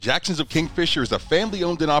Jackson's of Kingfisher is a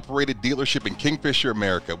family-owned and operated dealership in Kingfisher,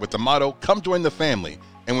 America, with the motto, come join the family.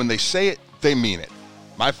 And when they say it, they mean it.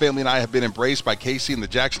 My family and I have been embraced by Casey and the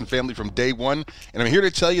Jackson family from day one, and I'm here to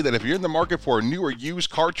tell you that if you're in the market for a new or used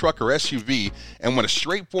car, truck, or SUV and want a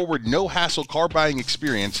straightforward, no-hassle car buying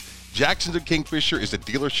experience, Jackson's of Kingfisher is the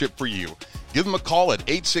dealership for you. Give them a call at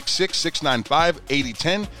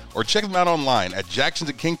 866-695-8010 or check them out online at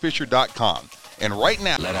jacksonsofkingfisher.com. And right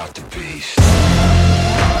now, let out the beast.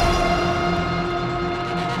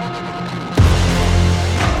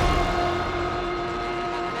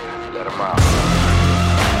 Let him out.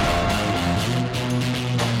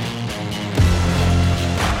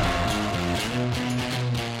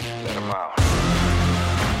 Let him out.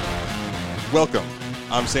 Welcome.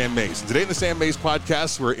 I'm Sam Mays. Today in the Sam Mays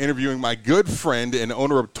podcast, we're interviewing my good friend and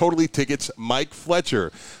owner of Totally Tickets, Mike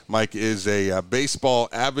Fletcher. Mike is a baseball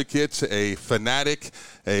advocate, a fanatic,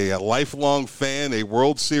 a lifelong fan, a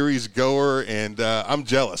World Series goer, and I'm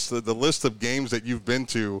jealous. The list of games that you've been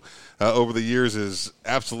to over the years is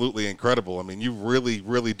absolutely incredible. I mean, you really,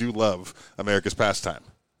 really do love America's pastime.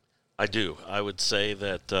 I do. I would say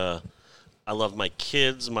that I love my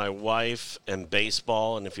kids, my wife, and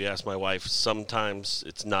baseball. And if you ask my wife, sometimes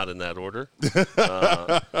it's not in that order.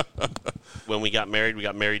 When we got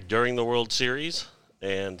married during the World Series.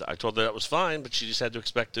 And I told her that was fine, but she just had to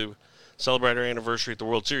expect to celebrate our anniversary at the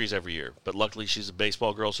World Series every year. But luckily, she's a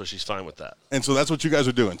baseball girl, so she's fine with that. And so that's what you guys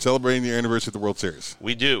are doing, celebrating your anniversary at the World Series.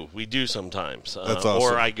 We do. We do sometimes. That's awesome.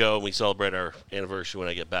 Or I go and we celebrate our anniversary when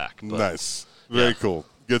I get back. But, nice. Very cool.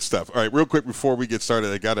 Good stuff. All right, real quick before we get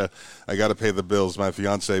started, I gotta pay the bills. My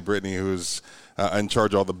fiance Brittany, who's in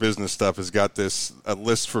charge of all the business stuff, has got a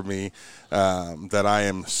list for me that I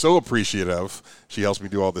am so appreciative of. She helps me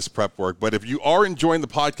do all this prep work. But if you are enjoying the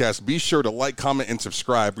podcast, be sure to like, comment, and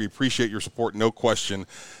subscribe. We appreciate your support, no question.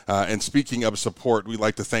 And speaking of support, we'd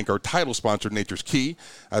like to thank our title sponsor, Nature's Key.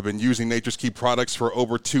 I've been using Nature's Key products for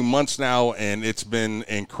over 2 months now, and it's been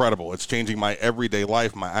incredible. It's changing my everyday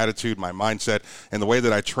life, my attitude, my mindset, and the way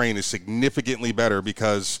that I train is significantly better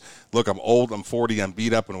because, look, I'm old, I'm 40, I'm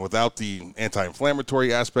beat up, and without the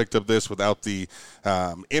anti-inflammatory aspect of this, without the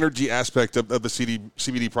energy aspect of the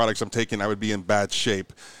CBD products I'm taking, I would be in bad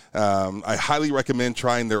shape. I highly recommend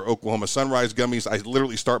trying their Oklahoma Sunrise gummies. I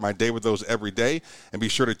literally start my day with those every day, and be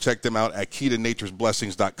sure to check them out at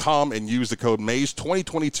keytonaturesblessings.com and use the code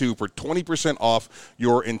MAYS2022 for 20% off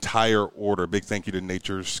your entire order. Big thank you to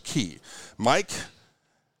Nature's Key. Mike,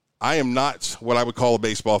 I am not what I would call a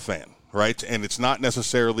baseball fan. Right, and it's not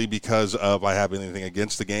necessarily because of I have anything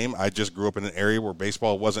against the game. I just grew up in an area where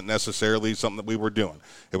baseball wasn't necessarily something that we were doing.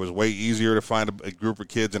 It was way easier to find a group of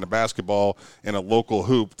kids in a basketball in a local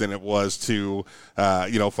hoop than it was to,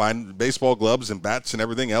 find baseball gloves and bats and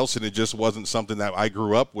everything else, and it just wasn't something that I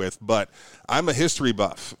grew up with. But I'm a history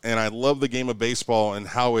buff, and I love the game of baseball and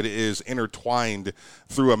how it is intertwined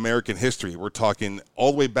through American history. We're talking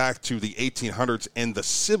all the way back to the 1800s and the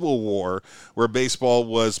Civil War, where baseball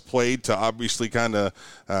was played to obviously kind of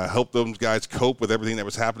help those guys cope with everything that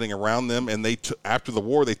was happening around them. And after the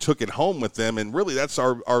war, they took it home with them. And really, that's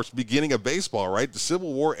our beginning of baseball, right? The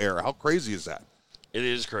Civil War era. How crazy is that? It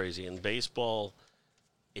is crazy. And baseball,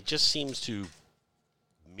 it just seems to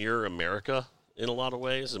mirror America in a lot of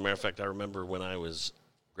ways. As a matter of fact, I remember when I was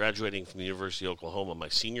graduating from the University of Oklahoma, my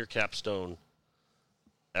senior capstone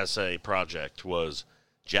essay project was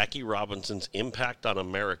Jackie Robinson's impact on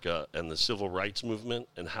America and the civil rights movement,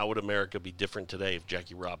 and how would America be different today if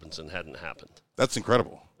Jackie Robinson hadn't happened. That's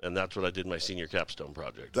incredible. And that's what I did my senior capstone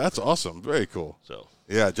project. That's awesome. Very cool. So,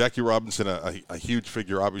 yeah, Jackie Robinson, a huge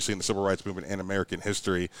figure, obviously, in the civil rights movement and American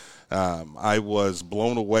history. I was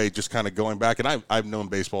blown away just kind of going back, and I've known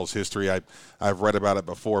baseball's history. I've read about it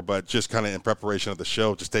before, but just kind of in preparation of the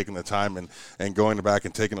show, just taking the time and going back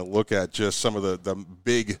and taking a look at just some of the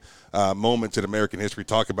big moments in American history.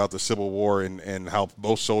 Talk about the Civil War and how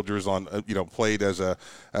both soldiers played as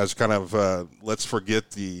kind of let's forget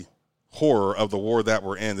the horror of the war that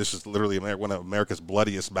we're in. This is literally one of America's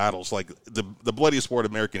bloodiest battles. Like the bloodiest war in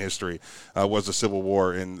American history was the Civil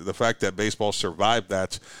War, and the fact that baseball survived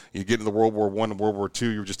that. You get into World War I and World War II.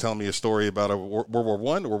 You were just telling me a story about World War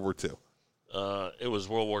I or World War II. It was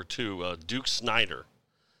World War II. Duke Snyder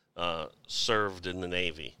served in the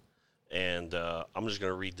Navy, and I'm just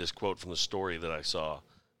going to read this quote from the story that I saw.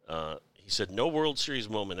 He said, "No World Series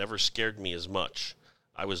moment ever scared me as much.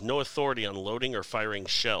 I was no authority on loading or firing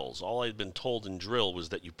shells. All I had been told in drill was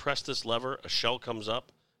that you press this lever, a shell comes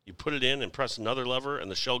up, you put it in and press another lever,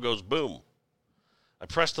 and the shell goes boom. I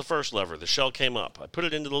pressed the first lever, the shell came up. I put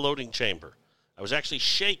it into the loading chamber. I was actually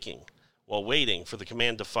shaking while waiting for the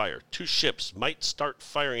command to fire. Two ships might start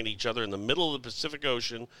firing at each other in the middle of the Pacific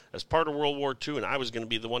Ocean as part of World War II, and I was going to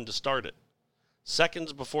be the one to start it.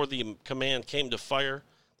 Seconds before the command came to fire,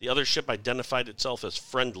 the other ship identified itself as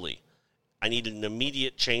friendly. I needed an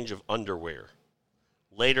immediate change of underwear.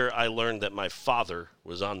 Later, I learned that my father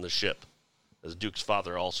was on the ship, as Duke's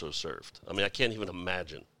father also served. I mean, I can't even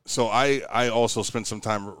imagine. So I also spent some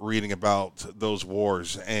time reading about those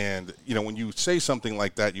wars, and when you say something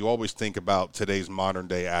like that, you always think about today's modern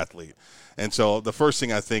day athlete. And so the first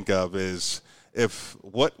thing I think of is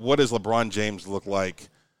what does LeBron James look like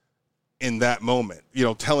in that moment,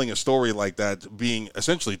 telling a story like that, being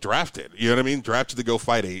essentially drafted, drafted to go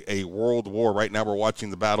fight a world war. Right now we're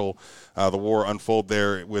watching the war unfold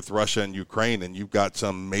there with Russia and Ukraine, and you've got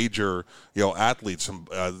some major, athletes, some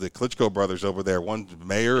the Klitschko brothers over there, one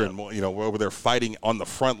mayor, and, we're over there fighting on the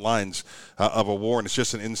front lines of a war, and it's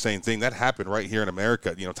just an insane thing. That happened right here in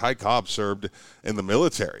America. Ty Cobb served in the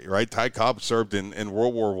military, right? Ty Cobb served in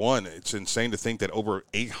World War I. It's insane to think that over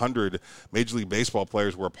 800 Major League Baseball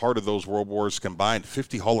players were a part of those World Wars combined.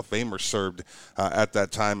 50 Hall of Famers served at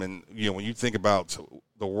that time. And, when you think about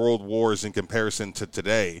the World Wars in comparison to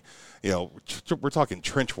today, we're talking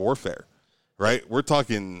trench warfare, right? We're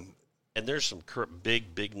talking. And there's some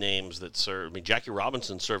big names that served. I mean, Jackie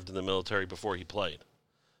Robinson served in the military before he played.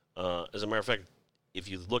 As a matter of fact, if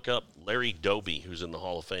you look up Larry Doby, who's in the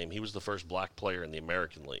Hall of Fame, he was the first black player in the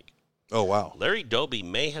American League. Oh, wow. Larry Doby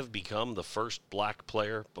may have become the first black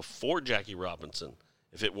player before Jackie Robinson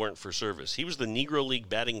if it weren't for service. He was the Negro League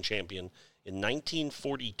batting champion in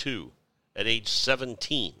 1942 at age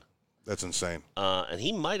 17. That's insane. And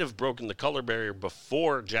he might have broken the color barrier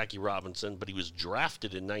before Jackie Robinson, but he was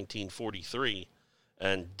drafted in 1943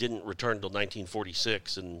 and didn't return until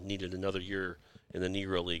 1946 and needed another year in the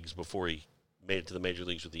Negro Leagues before he made it to the major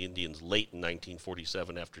leagues with the Indians late in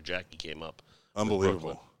 1947 after Jackie came up.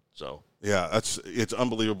 Unbelievable. So yeah, it's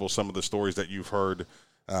unbelievable some of the stories that you've heard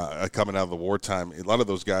coming out of the wartime. A lot of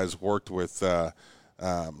those guys worked with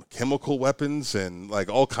chemical weapons and like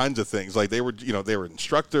all kinds of things. Like they were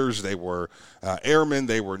instructors, they were airmen,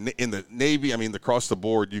 they were in the Navy. I mean, across the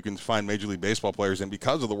board, you can find Major League Baseball players. And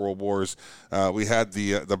because of the World Wars, we had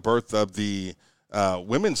the birth of the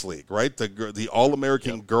Women's League, right? The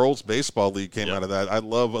All-American Girls Baseball League came out of that. I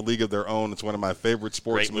love A League of Their Own. It's one of my favorite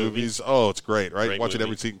sports movies. Oh, it's great, right? Watch it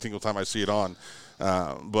every single time I see it on.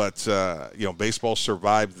 But baseball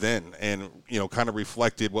survived then and, kind of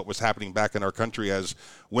reflected what was happening back in our country as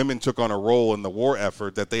women took on a role in the war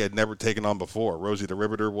effort that they had never taken on before. Rosie the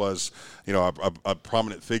Riveter was, a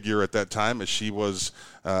prominent figure at that time as she was,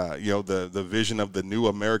 the vision of the new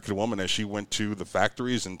American woman as she went to the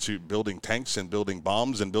factories and to building tanks and building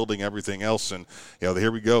bombs and building everything else. And,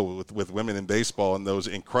 here we go with women in baseball and those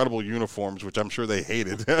incredible uniforms, which I'm sure they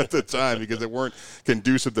hated at the time because they weren't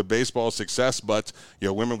conducive to baseball success. But,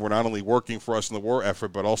 women were not only working for us in the war effort,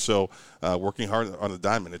 but also working hard on the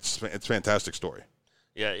diamond. It's a fantastic story.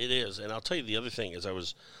 Yeah, it is. And I'll tell you the other thing is I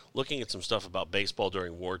was looking at some stuff about baseball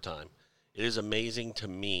during wartime. It is amazing to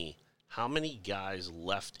me how many guys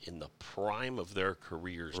left in the prime of their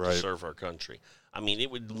careers to serve our country. I mean,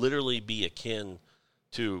 it would literally be akin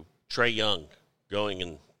to Trey Young going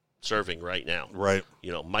and serving right now. Right.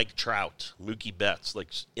 Mike Trout, Mookie Betts, like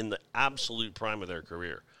in the absolute prime of their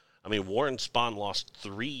career. I mean, Warren Spahn lost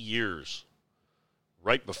 3 years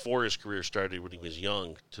right before his career started when he was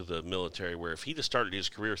young to the military, where if he'd have started his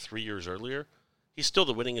career 3 years earlier, he's still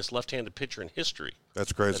the winningest left-handed pitcher in history.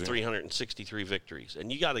 That's crazy. At 363 victories.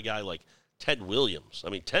 And you got a guy like Ted Williams. I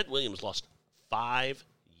mean, Ted Williams lost 5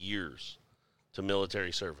 years to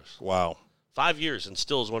military service. Wow. 5 years and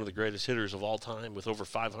still is one of the greatest hitters of all time with over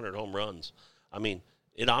 500 home runs. I mean,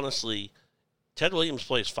 it honestly, Ted Williams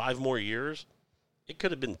plays 5 more years. It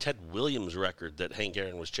could have been Ted Williams' record that Hank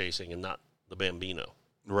Aaron was chasing and not the Bambino.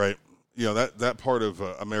 Right. That part of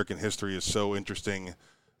American history is so interesting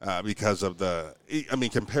because of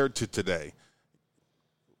compared to today,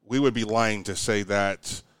 we would be lying to say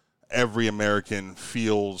that every American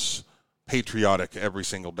feels patriotic every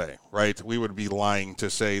single day, right? We would be lying to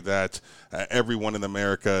say that everyone in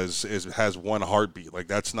America has one heartbeat. Like,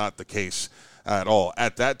 that's not the case at all.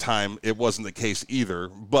 At that time, it wasn't the case either,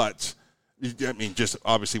 but I mean, just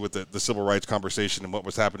obviously with the civil rights conversation and what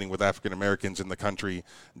was happening with African Americans in the country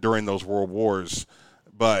during those world wars.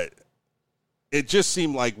 But it just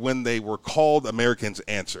seemed like when they were called, Americans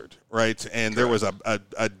answered, right? And there was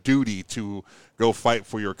a duty to go fight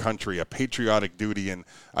for your country, a patriotic duty. And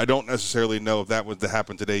I don't necessarily know if that was to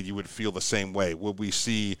happen today, you would feel the same way. Would we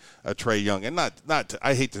see a Trey Young, and not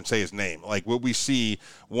I hate to say his name, like would we see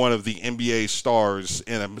one of the NBA stars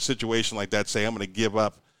in a situation like that say, I'm going to give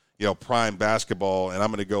up prime basketball, and I'm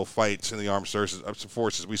going to go fight in the armed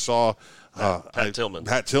forces. We saw Pat Tillman.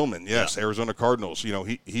 Pat Tillman, yes, yeah. Arizona Cardinals.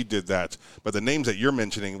 He did that. But the names that you're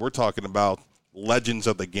mentioning, we're talking about legends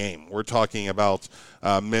of the game. We're talking about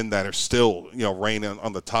men that are still, reigning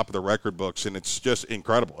on the top of the record books, and it's just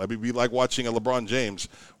incredible. I mean, it'd be like watching a LeBron James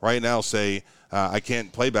right now say, I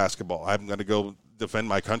can't play basketball. I'm going to go defend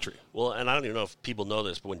my country. Well, and I don't even know if people know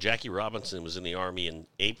this, but when Jackie Robinson was in the Army in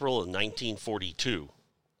April of 1942,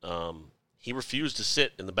 he refused to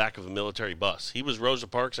sit in the back of a military bus. He was Rosa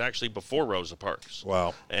Parks actually before Rosa Parks.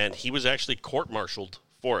 Wow. And he was actually court-martialed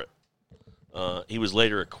for it. He was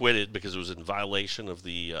later acquitted because it was in violation of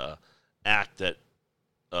the act that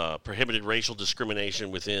prohibited racial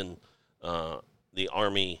discrimination within the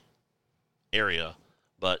Army area.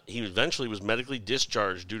 But he eventually was medically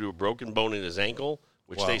discharged due to a broken bone in his ankle,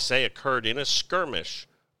 which wow. they say occurred in a skirmish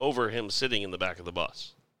over him sitting in the back of the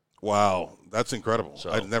bus. Wow, that's incredible.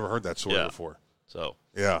 So, I've never heard that story before. So,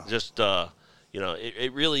 yeah, just,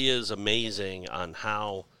 it really is amazing on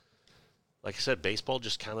how, like I said, baseball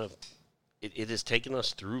just kind of, it has taken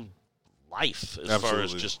us through life as Absolutely. far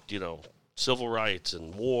as just, civil rights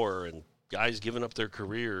and war and guys giving up their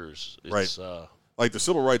careers. It's, right. Like the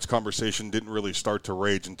civil rights conversation didn't really start to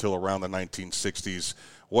rage until around the 1960s.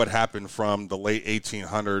 What happened from the late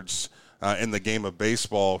 1800s in the game of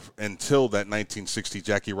baseball until that 1960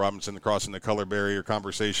 Jackie Robinson crossing the color barrier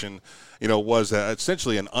conversation, was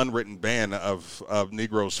essentially an unwritten ban of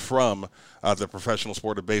Negroes from the professional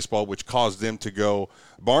sport of baseball, which caused them to go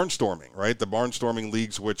barnstorming, right? The barnstorming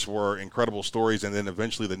leagues, which were incredible stories, and then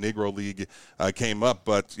eventually the Negro League came up.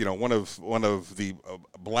 But, one of the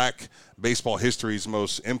black baseball history's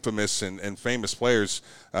most infamous and famous players,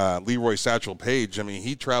 Leroy Satchel Paige, I mean,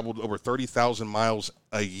 he traveled over 30,000 miles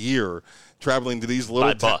a year traveling to these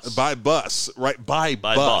little by bus,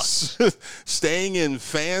 staying in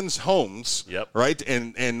fans' homes, yep. right?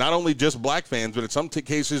 And not only just black fans, but in some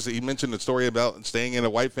cases, he mentioned a story about staying in a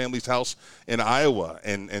white family's house in Iowa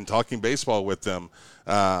and talking baseball with them.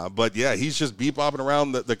 But yeah, he's just bebopping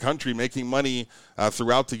around the country, making money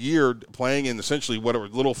throughout the year, playing in essentially what are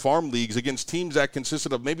little farm leagues against teams that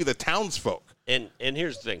consisted of maybe the townsfolk. And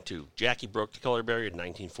here's the thing too: Jackie broke the color barrier in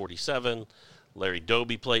 1947. Larry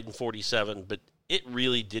Doby played in 47, but it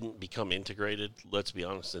really didn't become integrated, let's be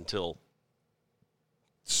honest, until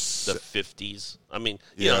the 50s. I mean,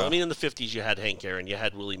 in the 50s you had Hank Aaron, you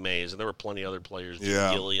had Willie Mays, and there were plenty of other players,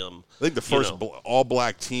 Jim Gilliam. I think the first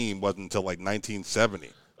all-black team wasn't until like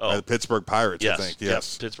 1970. The Pittsburgh Pirates, yes, I think.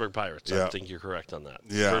 Yes, Pittsburgh Pirates. Yeah. I think you're correct on that.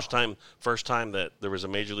 Yeah. First time that there was a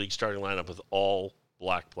major league starting lineup with all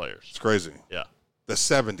black players. It's crazy. Yeah. The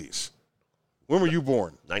 70s. When were you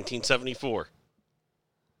born? 1974.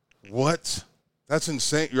 What? That's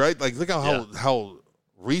insane, right? Like, look how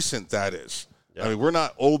recent that is. Yeah. I mean, we're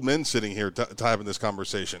not old men sitting here having this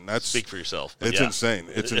conversation. Speak for yourself. It's insane.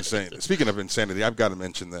 It's insane. Speaking of insanity, I've got to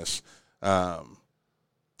mention this.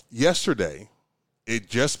 Yesterday, it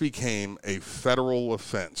just became a federal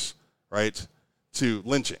offense, right, to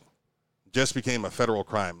lynching. Just became a federal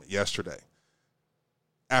crime yesterday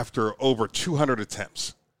after over 200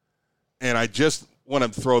 attempts. And I just want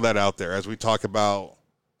to throw that out there as we talk about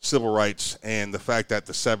civil rights and the fact that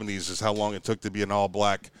the 70s is how long it took to be an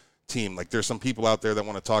all-black team. Like, there's some people out there that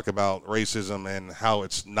want to talk about racism and how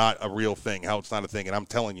it's not a real thing, how it's not a thing. And I'm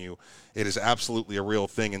telling you, it is absolutely a real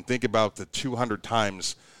thing. And think about the 200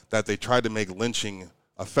 times that they tried to make lynching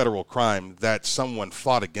a federal crime that someone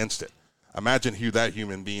fought against it. Imagine who that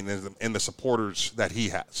human being is and the supporters that he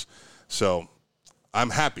has. So I'm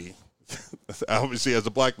happy, obviously, as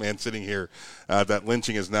a black man sitting here, that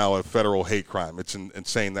lynching is now a federal hate crime. It's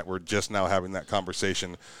insane that we're just now having that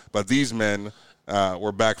conversation. But these men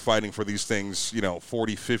were back fighting for these things,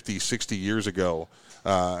 40, 50, 60 years ago.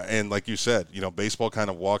 And like you said, baseball kind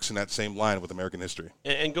of walks in that same line with American history.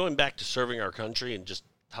 And going back to serving our country and just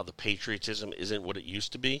how the patriotism isn't what it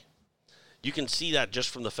used to be, you can see that just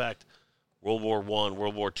from the fact World War I,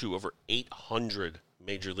 World War II, over 800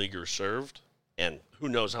 major leaguers served. And who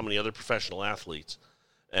knows how many other professional athletes.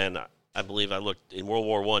 And I believe I looked in World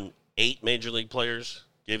War I, 8 major league players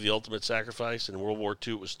gave the ultimate sacrifice. In World War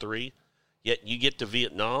II, it was 3. Yet you get to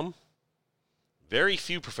Vietnam, very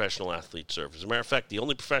few professional athletes served. As a matter of fact, the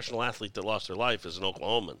only professional athlete that lost their life is an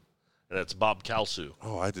Oklahoman, and that's Bob Kalsu.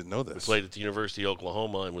 Oh, I didn't know this. He played at the University of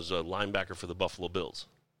Oklahoma and was a linebacker for the Buffalo Bills.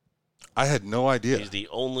 I had no idea. He's the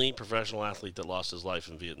only professional athlete that lost his life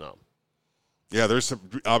in Vietnam. Yeah, there's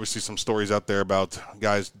obviously some stories out there about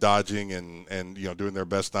guys dodging and doing their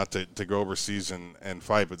best not to go overseas and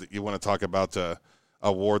fight. But you want to talk about a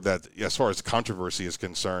war that, as far as controversy is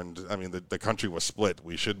concerned, I mean, the country was split.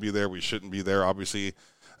 We should be there. We shouldn't be there. Obviously,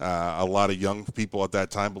 A lot of young people at that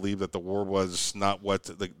time believed that the war was not what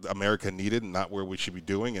America needed and not where we should be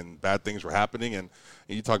doing, and bad things were happening. And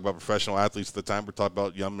you talk about professional athletes at the time, we're talking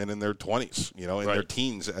about young men in their 20s, in their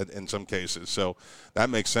teens in some cases. So that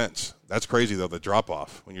makes sense. That's crazy, though, the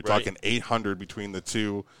drop-off. When you're talking 800 between the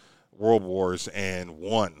two world wars and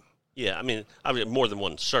one. Yeah, I mean more than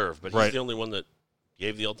one served, but he's the only one that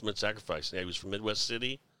gave the ultimate sacrifice. He was from Midwest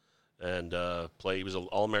City and he was an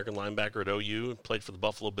All-American linebacker at OU and played for the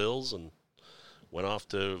Buffalo Bills and went off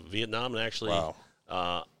to Vietnam. And actually,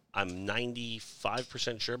 I'm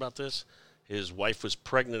 95% sure about this. His wife was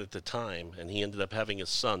pregnant at the time, and he ended up having a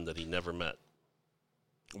son that he never met.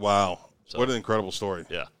 Wow. So, what an incredible story.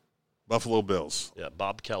 Yeah. Buffalo Bills. Yeah,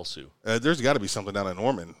 Bob Kelsu. There's got to be something down in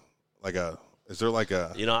Norman. Is there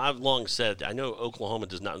I've long said, I know Oklahoma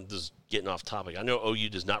does not, this is getting off topic, I know OU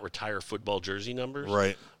does not retire football jersey numbers.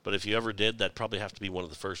 Right. But if you ever did, that'd probably have to be one of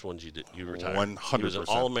the first ones you retire. 100%. He was an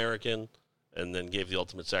All-American and then gave the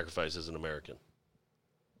ultimate sacrifice as an American.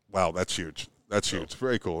 Wow, that's huge. That's huge.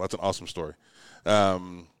 Very cool. That's an awesome story.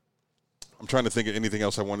 I'm trying to think of anything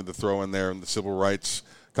else I wanted to throw in there in the civil rights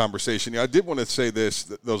conversation. I did want to say this,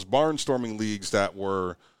 those barnstorming leagues that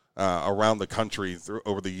were around the country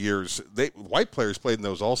over the years, white players played in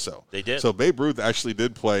those also. They did. So Babe Ruth actually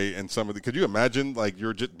did play in some of the. Could you imagine?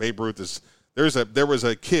 Babe Ruth is. There was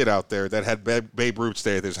a kid out there that had Babe Ruth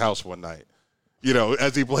stay at his house one night.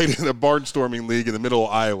 As he played in a barnstorming league in the middle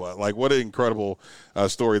of Iowa. What an incredible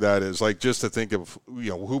story that is. Just to think of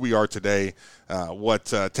who we are today, what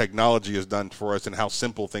technology has done for us, and how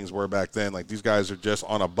simple things were back then. These guys are just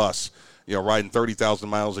on a bus. Riding 30,000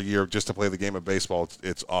 miles a year just to play the game of baseball.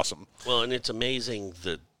 It's awesome. Well, and it's amazing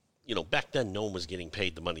that, back then no one was getting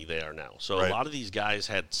paid the money they are now. So a lot of these guys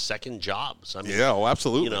had second jobs. I mean,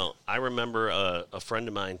 absolutely. I remember a friend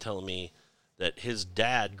of mine telling me that his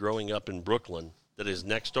dad growing up in Brooklyn, that his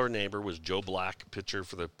next door neighbor was Joe Black, pitcher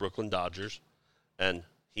for the Brooklyn Dodgers, and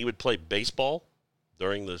he would play baseball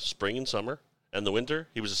during the spring and summer. And the winter,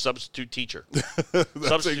 he was a substitute teacher.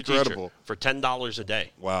 That's incredible. Teacher for $10 a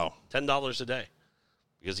day. Wow. $10 a day.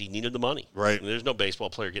 Because he needed the money. Right. I mean, there's no baseball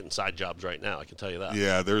player getting side jobs right now, I can tell you that.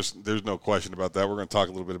 Yeah, there's no question about that. We're going to talk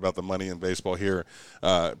a little bit about the money in baseball here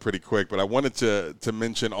pretty quick. But I wanted to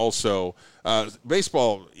mention also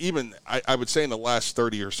baseball, even I would say in the last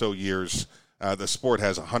 30 or so years, the sport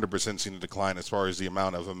has 100% seen a decline as far as the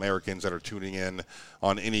amount of Americans that are tuning in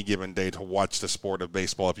on any given day to watch the sport of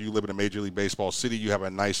baseball. If you live in a Major League Baseball city, you have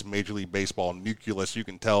a nice Major League Baseball nucleus. You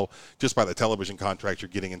can tell just by the television contracts you're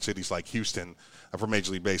getting in cities like Houston for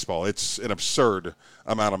Major League Baseball. It's an absurd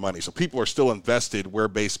amount of money. So people are still invested where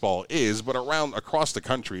baseball is, but across the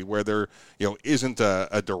country where there isn't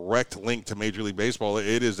a direct link to Major League Baseball,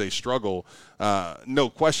 it is a struggle,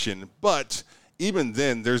 no question. But even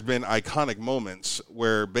then, there's been iconic moments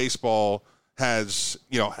where baseball has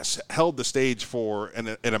held the stage for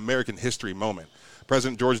an American history moment.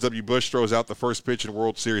 President George W. Bush throws out the first pitch in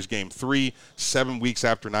World Series Game 3, 7 weeks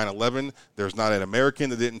after 9/11. There's not an American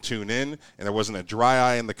that didn't tune in, and there wasn't a dry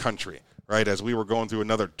eye in the country, right, as we were going through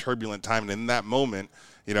another turbulent time. And in that moment,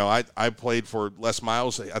 I played for Les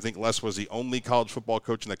Miles. I think Les was the only college football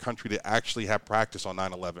coach in the country to actually have practice on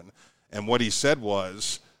 9/11. And what he said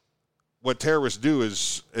was, what terrorists do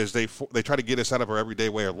is they try to get us out of our everyday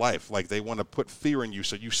way of life. They want to put fear in you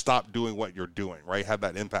so you stop doing what you're doing, right? Have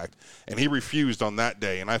that impact. And he refused on that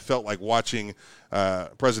day. And I felt like watching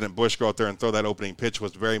President Bush go out there and throw that opening pitch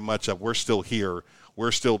was very much of, we're still here.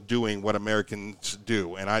 We're still doing what Americans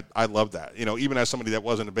do. And I love that. Even as somebody that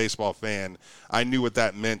wasn't a baseball fan, I knew what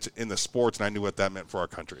that meant in the sports, and I knew what that meant for our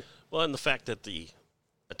country. Well, and the fact that the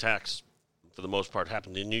attacks, for the most part,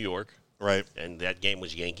 happened in New York. Right. And that game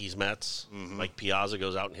was Yankees-Mets. Mm-hmm. Mike Piazza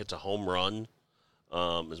goes out and hits a home run. As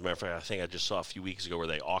a matter of fact, I think I just saw a few weeks ago where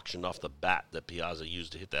they auctioned off the bat that Piazza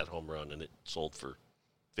used to hit that home run, and it sold for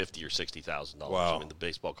 $50,000 or $60,000. Wow. I mean, the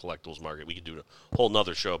baseball collectibles market, we could do a whole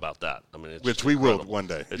nother show about that. I mean, it's which we will one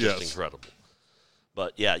day. It's just incredible.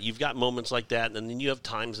 But, yeah, you've got moments like that, and then you have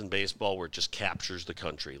times in baseball where it just captures the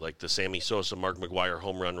country, like the Sammy Sosa, Mark McGwire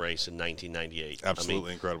home run race in 1998.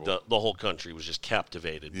 Absolutely incredible. The whole country was just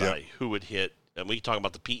captivated by who would hit. And we talk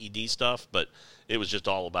about the PED stuff, but it was just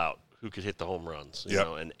all about who could hit the home runs. You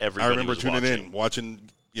know, and everybody I remember was tuning watching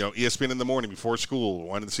ESPN in the morning before school,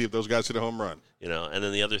 wanted to see if those guys hit a home run. And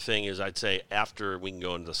then the other thing is, I'd say after, we can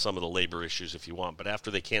go into some of the labor issues if you want, but after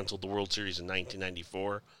they canceled the World Series in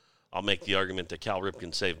 1994, I'll make the argument that Cal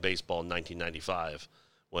Ripken saved baseball in 1995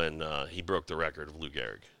 when he broke the record of Lou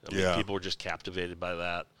Gehrig. I mean, people were just captivated by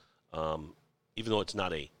that. Even though it's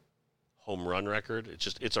not a home run record.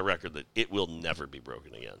 It's a record that it will never be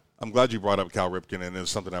broken again. I'm glad you brought up Cal Ripken, and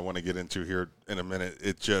it's something I want to get into here in a minute.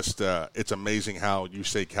 It just it's amazing how you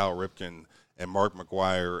say Cal Ripken and Mark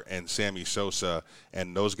McGwire and Sammy Sosa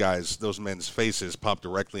and those guys, those men's faces pop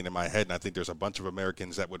directly into my head, and I think there's a bunch of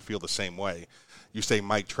Americans that would feel the same way. You say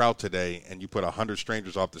Mike Trout today, and you put 100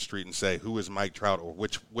 strangers off the street and say, who is Mike Trout, or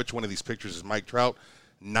which one of these pictures is Mike Trout?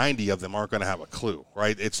 90 of them aren't going to have a clue,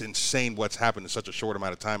 right? It's insane what's happened in such a short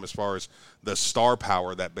amount of time as far as the star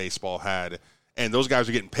power that baseball had. And those guys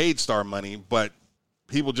are getting paid star money, but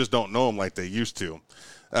people just don't know them like they used to.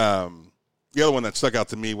 The other one that stuck out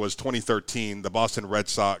to me was 2013. The Boston Red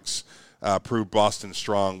Sox proved Boston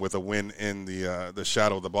strong with a win in the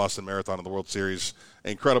shadow of the Boston Marathon of the World Series.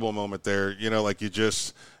 Incredible moment there. You know, like you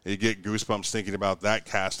get goosebumps thinking about that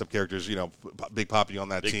cast of characters. You know, Big Papi on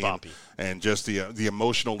that team, Papi. And just the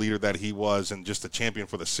emotional leader that he was, and just the champion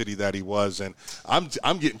for the city that he was. And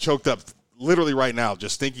I'm getting choked up literally right now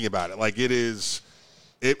just thinking about it. Like it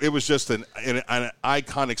was just an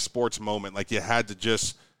iconic sports moment. Like you had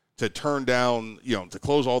to turn down, you know, to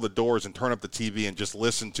close all the doors and turn up the TV and just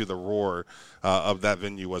listen to the roar of that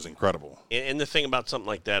venue was incredible. And the thing about something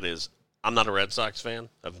like that is, I'm not a Red Sox fan.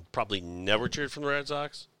 I've probably never cheered for the Red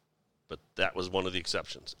Sox, but that was one of the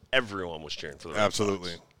exceptions. Everyone was cheering for the Red Sox.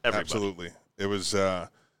 Everybody. Absolutely. It was that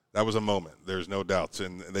was a moment. There's no doubts,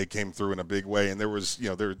 and they came through in a big way. And there was, you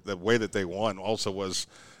know, the way that they won also was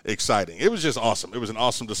exciting. It was just awesome. It was an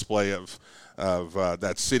awesome display of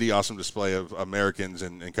that city, awesome display of Americans,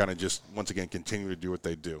 and kind of just once again continue to do what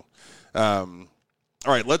they do. All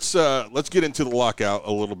right, let's get into the lockout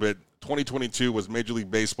a little bit. 2022 was Major League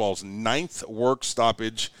Baseball's 9th work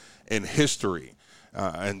stoppage in history.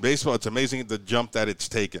 And baseball, it's amazing the jump that it's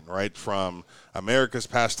taken, right, from America's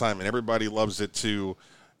pastime, and everybody loves it, to,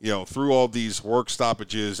 you know, through all these work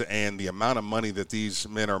stoppages and the amount of money that these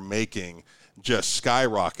men are making just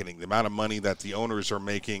skyrocketing. The amount of money that the owners are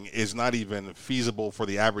making is not even feasible for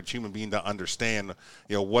the average human being to understand,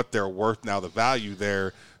 you know, what they're worth now, the value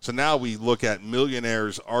there. So now we look at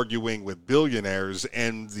millionaires arguing with billionaires,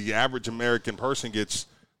 and the average American person gets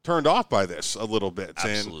turned off by this a little bit.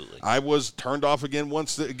 Absolutely. And I was turned off again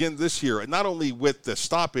this year, and not only with the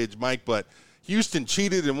stoppage, Mike, but Houston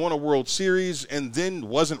cheated and won a World Series and then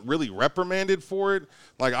wasn't really reprimanded for it.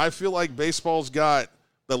 Like, I feel like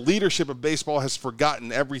the leadership of baseball has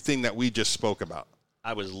forgotten everything that we just spoke about.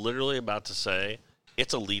 I was literally about to say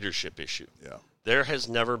it's a leadership issue. Yeah. There has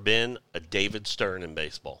never been a David Stern in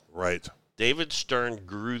baseball. Right. David Stern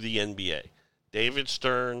grew the NBA. David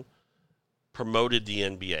Stern promoted the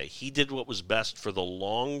NBA. He did what was best for the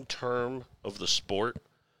long term of the sport.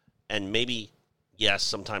 And maybe, yes,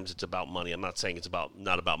 sometimes it's about money. I'm not saying it's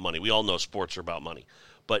not about money. We all know sports are about money.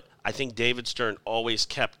 But I think David Stern always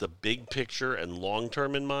kept the big picture and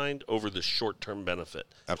long-term in mind over the short-term benefit.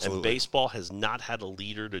 Absolutely. And baseball has not had a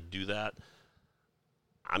leader to do that.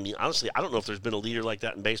 I mean, honestly, I don't know if there's been a leader like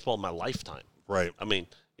that in baseball in my lifetime. Right. I mean,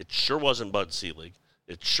 it sure wasn't Bud Selig.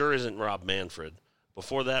 It sure isn't Rob Manfred.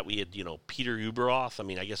 Before that, we had, you know, Peter Ueberroth. I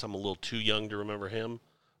mean, I guess I'm a little too young to remember him.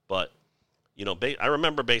 But, you know, I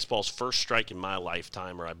remember baseball's first strike in my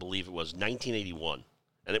lifetime, or I believe it was 1981,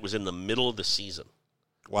 and it was in the middle of the season.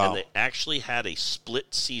 Wow. And they actually had a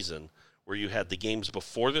split season where you had the games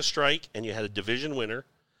before the strike and you had a division winner,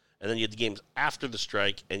 and then you had the games after the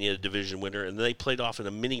strike and you had a division winner, and then they played off in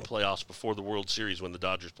a mini playoffs before the World Series when the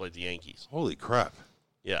Dodgers played the Yankees. Holy crap.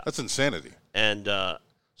 Yeah. That's insanity. And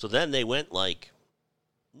so then they went like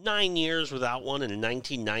 9 years without one, and in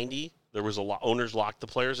 1990 there was owners locked the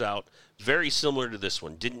players out, very similar to this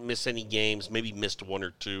one. Didn't miss any games, maybe missed one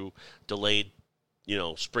or two, delayed, you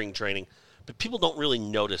know, spring training. But people don't really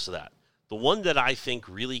notice that. The one that I think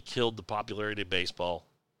really killed the popularity of baseball,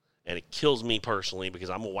 and it kills me personally because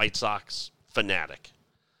I'm a White Sox fanatic,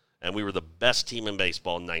 and we were the best team in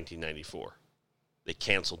baseball in 1994. They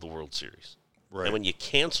canceled the World Series. Right. And when you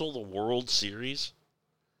cancel the World Series,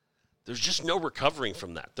 there's just no recovering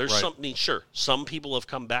from that. There's something, sure, some people have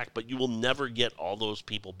come back, but you will never get all those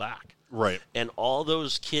people back. Right. And all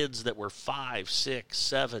those kids that were 5, 6,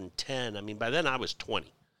 7, 10, I mean, by then I was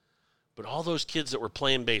 20. But all those kids that were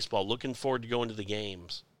playing baseball, looking forward to going to the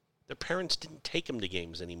games, their parents didn't take them to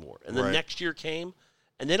games anymore. And the next year came,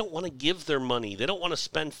 and they don't want to give their money. They don't want to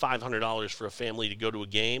spend $500 for a family to go to a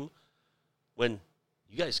game when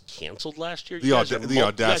you guys canceled last year. You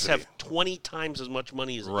guys have 20 times as much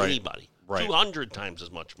money as anybody. Right. 200 times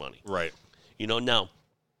as much money. Right. You know, now,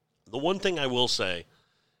 the one thing I will say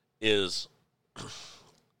is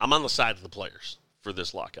I'm on the side of the players for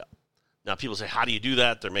this lockout. Now, people say, how do you do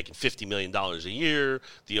that? They're making $50 million a year.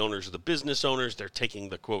 The owners are the business owners. They're taking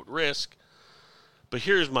the, quote, risk. But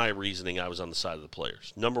here's my reasoning. I was on the side of the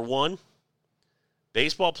players. Number one,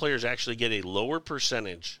 baseball players actually get a lower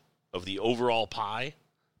percentage of the overall pie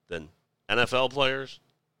than NFL players,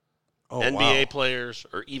 NBA players,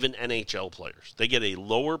 or even NHL players. They get a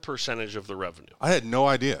lower percentage of the revenue. I had no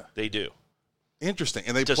idea. They do. Interesting.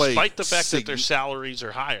 And they despite the fact that their salaries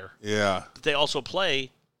are higher. Yeah. But they also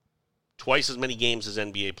play twice as many games as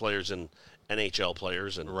NBA players and NHL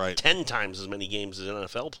players and 10 times as many games as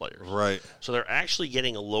NFL players. Right. So they're actually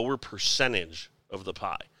getting a lower percentage of the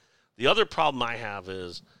pie. The other problem I have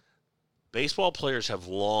is baseball players have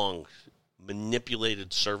long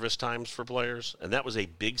manipulated service times for players, and that was a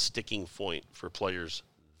big sticking point for players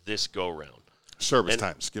this go-round. Service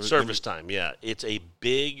times. Time, yeah. It's a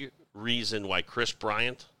big reason why Chris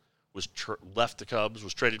Bryant was left the Cubs,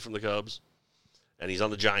 was traded from the Cubs, and he's on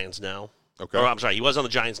the Giants now. Okay. Or, I'm sorry, he was on the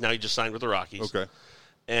Giants. Now he just signed with the Rockies. Okay.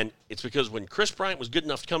 And it's because when Chris Bryant was good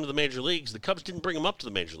enough to come to the major leagues, the Cubs didn't bring him up to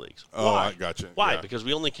the major leagues. Oh, Why? I gotcha. Why? Yeah. Because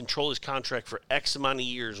we only control his contract for X amount of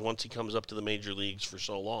years once he comes up to the major leagues for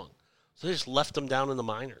so long. So they just left him down in the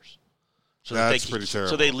minors. So that's pretty terrible.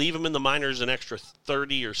 So they leave him in the minors an extra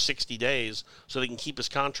 30 or 60 days so they can keep his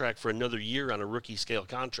contract for another year on a rookie scale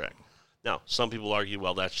contract. Now, some people argue,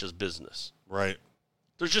 well, that's just business. Right.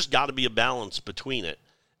 There's just got to be a balance between it.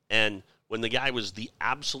 And when the guy was the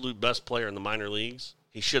absolute best player in the minor leagues,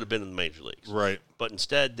 he should have been in the major leagues. Right. But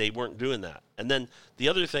instead, they weren't doing that. And then the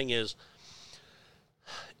other thing is,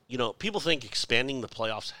 you know, people think expanding the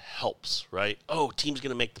playoffs helps, right? Oh, team's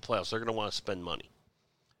going to make the playoffs. They're going to want to spend money.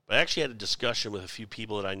 But I actually had a discussion with a few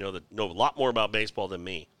people that I know that know a lot more about baseball than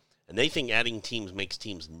me, and they think adding teams makes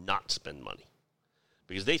teams not spend money.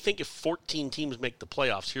 Because they think if 14 teams make the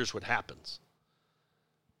playoffs, here's what happens.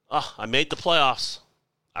 I made the playoffs.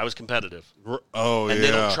 I was competitive. Oh, and yeah.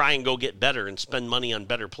 they don't try and go get better and spend money on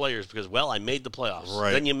better players because, well, I made the playoffs.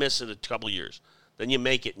 Right. Then you miss it a couple years. Then you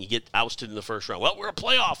make it and you get ousted in the first round. Well, we're a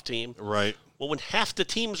playoff team. Right. Well, when half the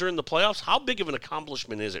teams are in the playoffs, how big of an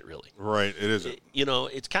accomplishment is it really? Right, it isn't. You know,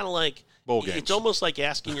 it's kind of like bowl games. It's almost like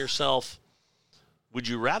asking yourself, would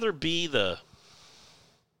you rather be the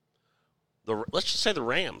let's just say the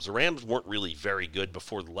Rams. The Rams weren't really very good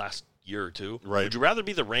before the last year or two. Right. Would you rather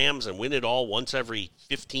be the Rams and win it all once every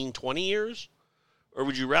 15, 20 years? Or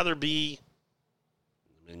would you rather be,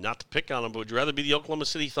 I mean, not to pick on them, but would you rather be the Oklahoma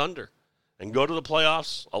City Thunder and go to the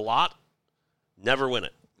playoffs a lot, never win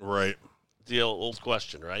it? Right. The old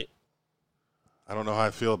question, right? I don't know how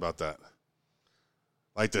I feel about that.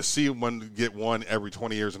 Like, to see one get one every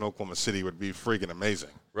 20 years in Oklahoma City would be freaking amazing.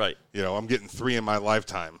 Right. You know, I'm getting 3 in my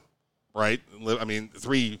lifetime, right? I mean,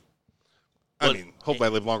 3. I mean, hopefully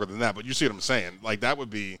I live longer than that, but you see what I'm saying. Like, that would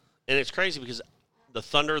be. And it's crazy because the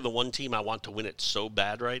Thunder, the one team I want to win it so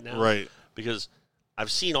bad right now. Right. Because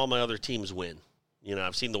I've seen all my other teams win. You know,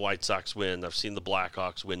 I've seen the White Sox win. I've seen the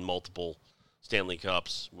Blackhawks win multiple Stanley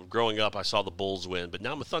Cups. Growing up, I saw the Bulls win, but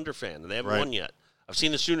now I'm a Thunder fan, and they haven't won yet. I've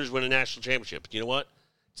seen the Sooners win a national championship. But you know what?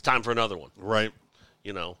 It's time for another one. Right.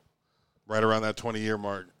 You know. Right around that 20-year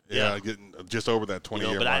mark. Yeah, getting just over that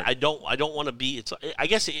 20-year but mark. I don't want to be. It's. I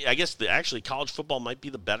guess actually college football might be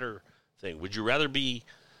the better thing. Would you rather be,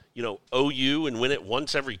 you know, OU and win it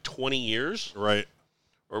once every 20 years, right?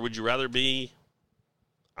 Or would you rather be,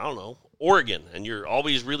 I don't know, Oregon and you're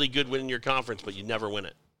always really good winning your conference, but you never win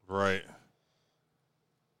it? Right.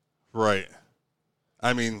 Right.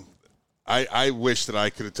 I mean, I wish that I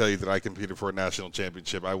could tell you that I competed for a national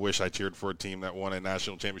championship. I wish I cheered for a team that won a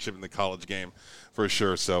national championship in the college game for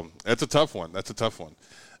sure. So that's a tough one.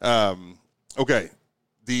 Okay.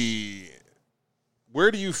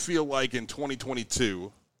 Where do you feel like in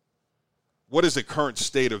 2022, what is the current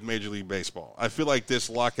state of Major League Baseball? I feel like this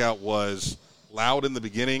lockout was loud in the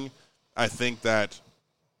beginning. I think that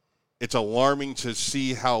it's alarming to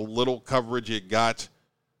see how little coverage it got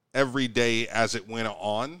every day as it went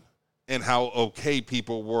on, and how okay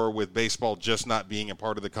people were with baseball just not being a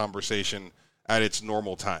part of the conversation at its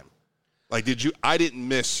normal time. Like, I didn't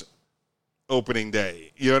miss opening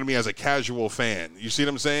day, you know what I mean, as a casual fan. You see what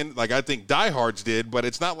I'm saying? Like, I think diehards did, but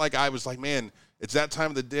it's not like I was like, man, it's that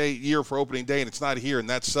time of the year for opening day, and it's not here, and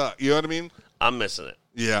that sucks. You know what I mean? I'm missing it.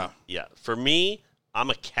 Yeah. Yeah. For me, I'm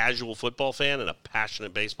a casual football fan and a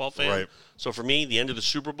passionate baseball fan. Right. So for me, the end of the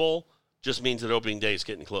Super Bowl just means that opening day is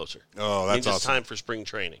getting closer. Oh, that's it means awesome. It's time for spring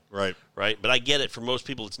training. Right. Right? But I get it. For most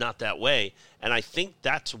people, it's not that way. And I think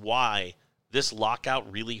that's why this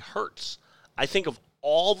lockout really hurts. I think of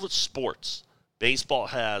all the sports, baseball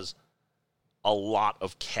has a lot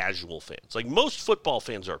of casual fans. Like, most football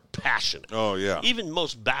fans are passionate. Oh, yeah. Even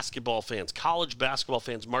most basketball fans, college basketball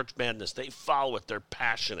fans, March Madness, they follow it. They're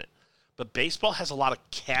passionate. But baseball has a lot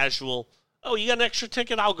of casual Oh, you got an extra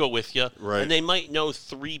ticket? I'll go with you. Right. And they might know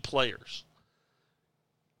 3 players.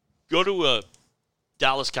 Go to a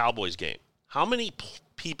Dallas Cowboys game. How many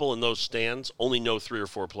people in those stands only know 3 or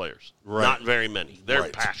 4 players? Right. Not very many. They're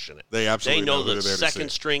Right. passionate. They absolutely know know who the they're there to see.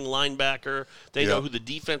 second-string linebacker. They know who the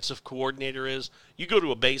defensive coordinator is. You go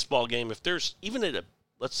to a baseball game, if there's even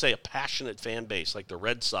let's say a passionate fan base like the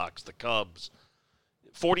Red Sox, the Cubs,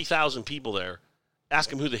 40,000 people there, ask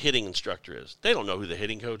them who the hitting instructor is. They don't know who the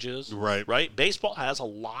hitting coach is. Right. Right? Baseball has a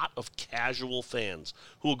lot of casual fans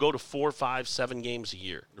who will go to 4, 5, 7 games a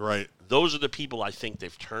year. Right. Those are the people I think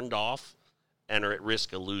they've turned off and are at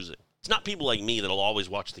risk of losing. It's not people like me that'll always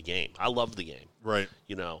watch the game. I love the game. Right.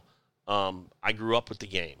 I grew up with the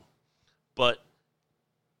game. But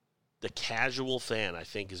the casual fan, I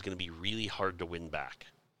think, is going to be really hard to win back.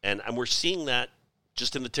 And we're seeing that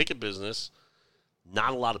just in the ticket business.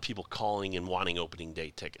 Not a lot of people calling and wanting opening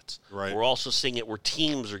day tickets. Right. We're also seeing it where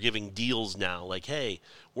teams are giving deals now. Like, hey,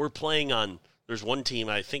 we're playing on – there's one team,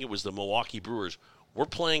 I think it was the Milwaukee Brewers. We're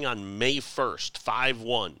playing on May 1st,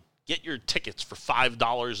 5-1. Get your tickets for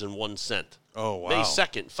 $5.01. Oh, wow. May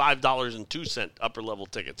 2nd, $5.02 upper-level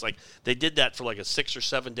tickets. Like, they did that for like a 6 or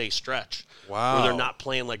 7 day stretch. Wow. Where they're not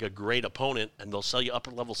playing like a great opponent, and they'll sell you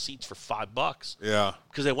upper-level seats for $5. Yeah.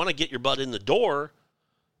 Because they want to get your butt in the door,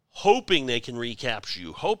 hoping they can recapture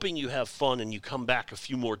you, hoping you have fun and you come back a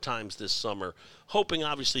few more times this summer, hoping,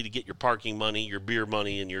 obviously, to get your parking money, your beer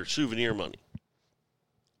money, and your souvenir money.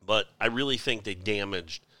 But I really think they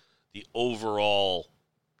damaged the overall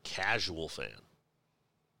casual fan.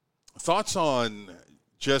 Thoughts on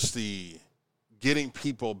just the getting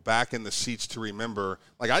people back in the seats to remember?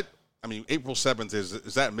 Like, I mean, April 7th,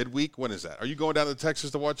 is that midweek? When is that? Are you going down to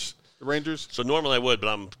Texas to watch the Rangers? So normally I would, but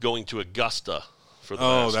I'm going to Augusta for the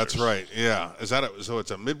Oh, Masters. that's right. Yeah. So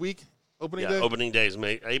it's a midweek opening day? Opening day is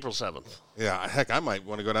April 7th. Yeah, heck, I might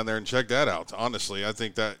want to go down there and check that out. Honestly, I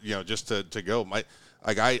think that, just to go.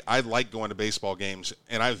 I like going to baseball games,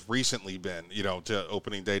 and I've recently been, to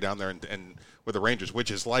opening day down there and with the Rangers,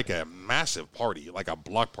 which is like a massive party, like a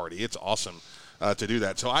block party. It's awesome to do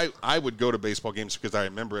that. So I would go to baseball games because I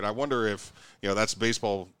remember it. I wonder if, that's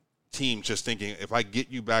baseball team just thinking, if I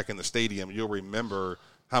get you back in the stadium, you'll remember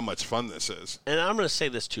how much fun this is. And I'm going to say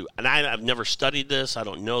this too, and I've never studied this. I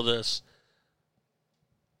don't know this.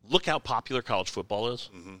 Look how popular college football is.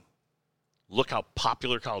 Mm-hmm. Look how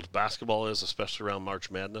popular college basketball is, especially around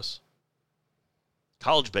March Madness.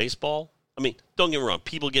 College baseball, I mean, don't get me wrong.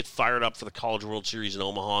 People get fired up for the College World Series in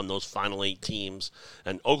Omaha and those final 8 teams.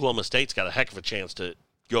 And Oklahoma State's got a heck of a chance to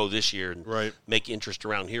go this year and make interest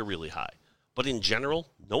around here really high. But in general,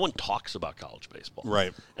 no one talks about college baseball.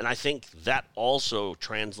 Right. And I think that also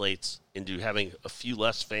translates into having a few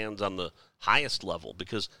less fans on the highest level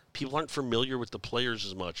because people aren't familiar with the players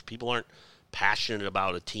as much. People aren't passionate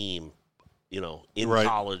about a team, in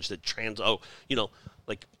college that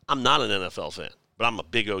like I'm not an NFL fan, but I'm a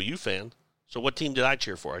big OU fan. So what team did I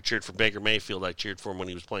cheer for? I cheered for Baker Mayfield. I cheered for him when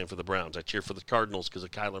he was playing for the Browns. I cheered for the Cardinals because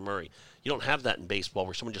of Kyler Murray. You don't have that in baseball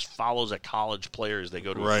where someone just follows a college player as they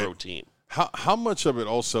go to a pro team. How much of it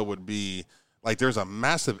also would be, like, there's a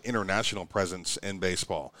massive international presence in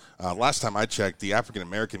baseball. Last time I checked, the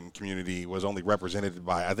African-American community was only represented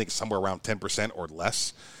by, I think, somewhere around 10% or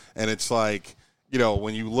less. And it's like,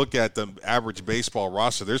 when you look at the average baseball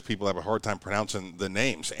roster, there's people that have a hard time pronouncing the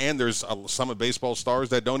names. And there's some of baseball stars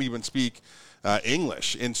that don't even speak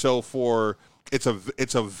English. And so it's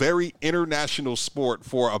a very international sport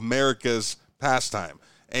for America's pastime.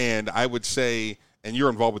 And I would say, and you're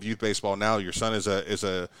involved with youth baseball now. Your son is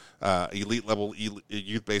a elite level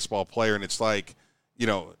youth baseball player, and it's like,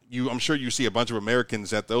 I'm sure you see a bunch of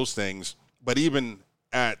Americans at those things, but even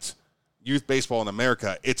at youth baseball in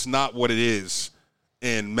America, it's not what it is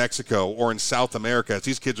in Mexico or in South America. As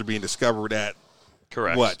these kids are being discovered at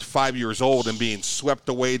 5 years old and being swept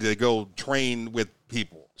away to go train with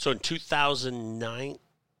people. So in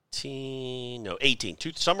 18,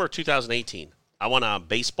 summer of 2018, I went on a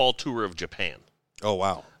baseball tour of Japan. Oh,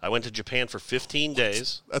 wow. I went to Japan for 15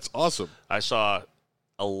 days. That's awesome. I saw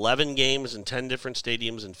 11 games in 10 different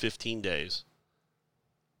stadiums in 15 days.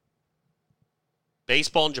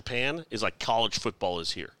 Baseball in Japan is like college football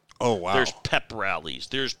is here. Oh, wow. There's pep rallies.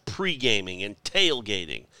 There's pre-gaming and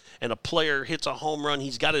tailgating. And a player hits a home run,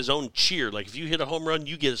 he's got his own cheer. Like if you hit a home run,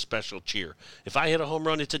 you get a special cheer. If I hit a home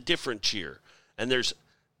run, it's a different cheer. And there's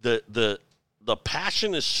the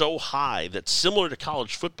passion is so high that similar to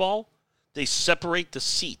college football, they separate the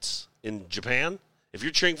seats in Japan. If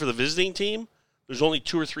you're cheering for the visiting team, there's only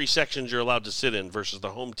 2 or 3 sections you're allowed to sit in versus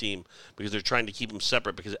the home team because they're trying to keep them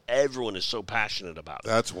separate because everyone is so passionate about it.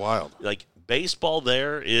 That's wild. Like baseball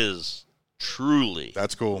there is truly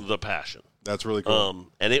that's cool. The passion. That's really cool.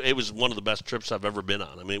 And it was one of the best trips I've ever been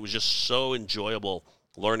on. I mean, it was just so enjoyable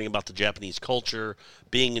learning about the Japanese culture,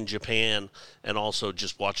 being in Japan, and also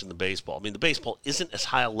just watching the baseball. I mean, the baseball isn't as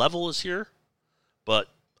high a level as here, but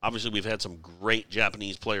obviously we've had some great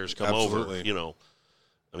Japanese players come over. You know,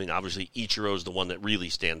 I mean, obviously Ichiro's the one that really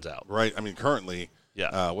stands out. Right. I mean, currently,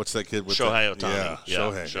 what's that kid with Shohei Ohtani.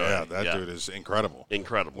 Shohei. Yeah, that dude is incredible.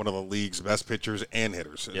 Incredible. One of the league's best pitchers and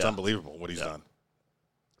hitters. It's unbelievable what he's done.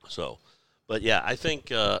 So, but yeah, I think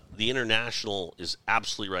the international is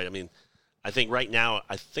absolutely right. I mean, I think right now,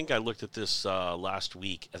 I think I looked at this last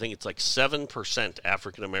week. I think it's like 7%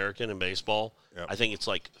 African American in baseball. Yep. I think it's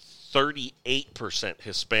like 38%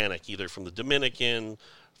 Hispanic, either from the Dominican,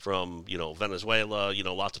 from Venezuela,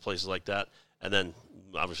 lots of places like that, and then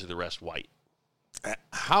obviously the rest white.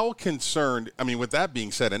 How concerned? I mean, with that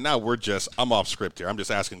being said, and now I'm off script here. I'm just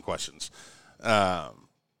asking questions.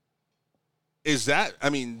 Is that,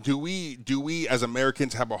 I mean, do we as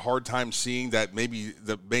Americans have a hard time seeing that maybe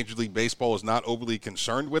the Major League Baseball is not overly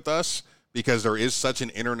concerned with us because there is such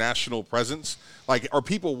an international presence? Like, are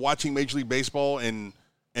people watching Major League Baseball in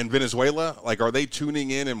Venezuela? Like, are they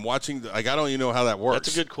tuning in and watching? Like, I don't even know how that works.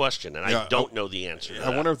 That's a good question, and I don't know the answer to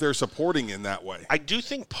that. I wonder if they're supporting in that way. I do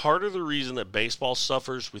think part of the reason that baseball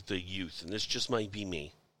suffers with the youth, and this just might be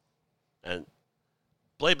me, and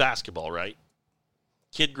play basketball, right?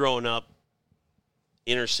 Kid growing up,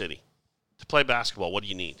 inner city. To play basketball, what do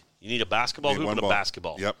you need? You need a basketball hoop and a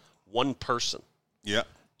basketball. Yep. One person. Yep.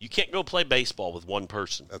 You can't go play baseball with one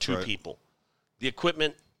person, That's two right. people. The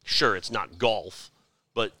equipment, sure, it's not golf,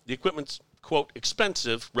 but the equipment's, quote,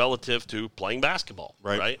 expensive relative to playing basketball,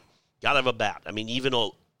 right? Got to have a bat. I mean, even a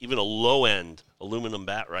low-end aluminum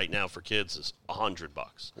bat right now for kids is $100.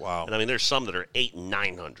 Wow. And I mean, there's some that are $800 and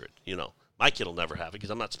 $900, My kid will never have it because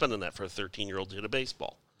I'm not spending that for a 13-year-old to hit a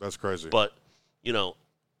baseball. That's crazy. But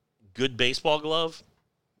good baseball glove,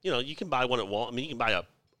 you can buy one at Walmart. I mean, you can buy a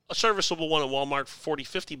serviceable one at Walmart for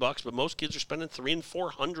 $40-$50, but most kids are spending $300 and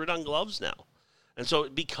 $400 on gloves now. And so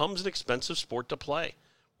it becomes an expensive sport to play,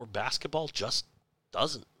 where basketball just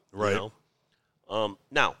doesn't. Right.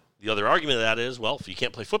 Now, the other argument of that is, well, if you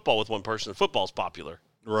can't play football with one person, football's popular.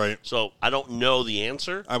 Right. So I don't know the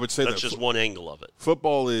answer. I would say that's just one angle of it.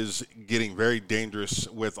 Football is getting very dangerous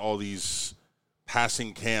with all these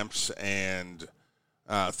passing camps and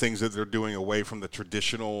things that they're doing away from the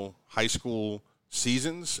traditional high school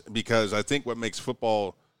seasons, because I think what makes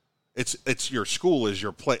football, it's your school is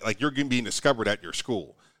your play. Like, you're being discovered at your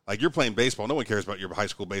school. Like, you're playing baseball. No one cares about your high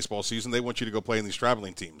school baseball season. They want you to go play in these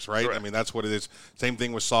traveling teams, right? Correct. I mean, that's what it is. Same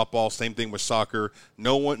thing with softball. Same thing with soccer.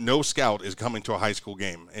 No scout is coming to a high school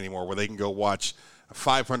game anymore where they can go watch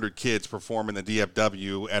 500 kids perform in the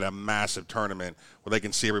DFW at a massive tournament where they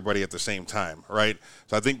can see everybody at the same time, right?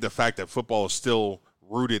 So I think the fact that football is still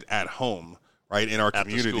rooted at home, right, in our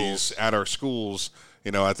communities, at our schools,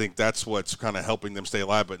 I think that's what's kind of helping them stay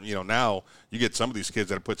alive. But, now you get some of these kids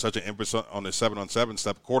that have put such an emphasis on the 7-on-7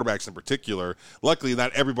 stuff, quarterbacks in particular. Luckily,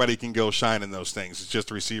 not everybody can go shine in those things. It's just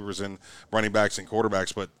receivers and running backs and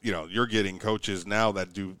quarterbacks. But, you're getting coaches now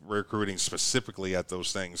that do recruiting specifically at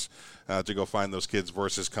those things to go find those kids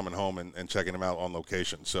versus coming home and checking them out on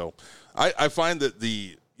location. So I find that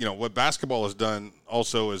what basketball has done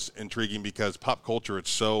also is intriguing because pop culture, it's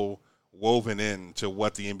so woven into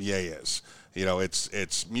what the NBA is.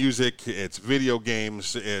 It's music, it's video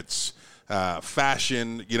games, it's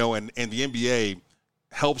fashion, and the NBA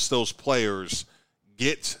helps those players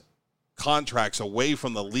get contracts away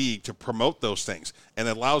from the league to promote those things, and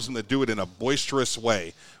it allows them to do it in a boisterous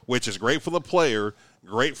way, which is great for the player,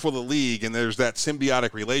 great for the league, and there's that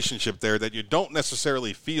symbiotic relationship there that you don't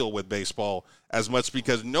necessarily feel with baseball as much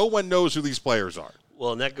because no one knows who these players are.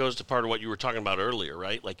 Well, and that goes to part of what you were talking about earlier,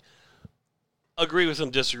 right? Like, agree with him,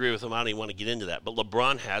 disagree with him. I don't even want to get into that. But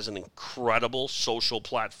LeBron has an incredible social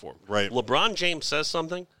platform. Right. LeBron James says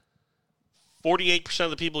something, 48% of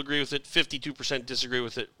the people agree with it, 52% disagree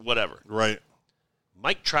with it, whatever. Right.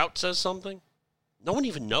 Mike Trout says something, no one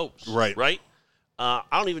even knows. Right. Right? I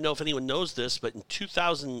don't even know if anyone knows this, but in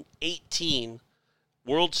 2018,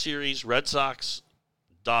 World Series, Red Sox,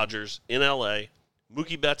 Dodgers in L.A.,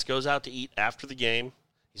 Mookie Betts goes out to eat after the game.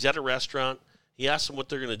 He's at a restaurant. He asks them what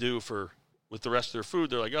they're going to do with the rest of their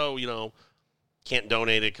food. They're like, can't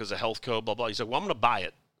donate it because of health code, blah, blah. He's like, well, I'm going to buy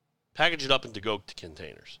it, package it up into go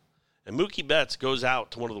containers. And Mookie Betts goes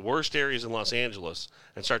out to one of the worst areas in Los Angeles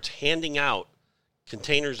and starts handing out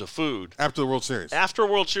containers of food. After the World Series. After a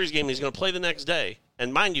World Series game, he's going to play the next day.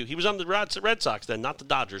 And mind you, he was on the Red Sox then, not the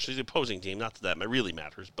Dodgers. So he's the opposing team. Not that it really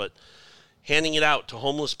matters. But handing it out to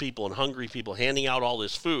homeless people and hungry people, handing out all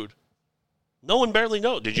this food. No one barely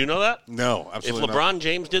knows. Did you know that? No, absolutely not. If LeBron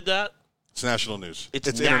James did that, It's national news. It's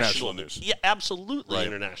international news. Yeah, absolutely Right.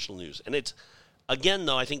 international news. And it's, again,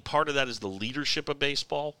 though, I think part of that is the leadership of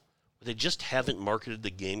baseball. They just haven't marketed the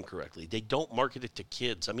game correctly. They don't market it to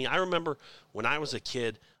kids. I mean, I remember when I was a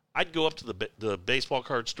kid, I'd go up to the baseball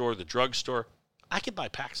card store, the drugstore. I could buy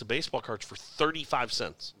packs of baseball cards for 35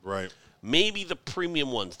 cents. Right. Maybe the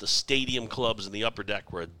premium ones, the stadium clubs in the upper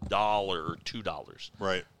deck, were $1 or $2.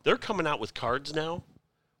 Right. They're coming out with cards now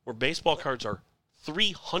where baseball cards are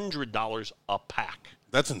 $300 a pack.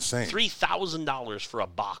 That's insane. $3,000 for a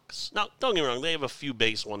box. Now, don't get me wrong, they have a few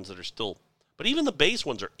base ones that are still, but even the base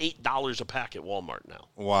ones are $8 a pack at Walmart now.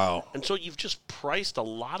 Wow. And so you've just priced a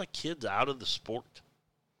lot of kids out of the sport.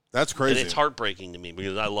 That's crazy. And it's heartbreaking to me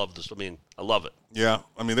because I love this. I mean, I love it. Yeah,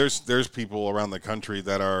 I mean, there's people around the country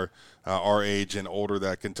that are our age and older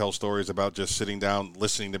that can tell stories about just sitting down,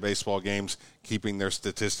 listening to baseball games, keeping their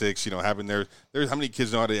statistics. You know, having there's how many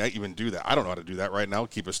kids know how to even do that? I don't know how to do that right now.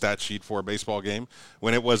 Keep a stat sheet for a baseball game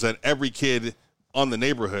when it was that every kid on the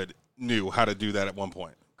neighborhood knew how to do that at one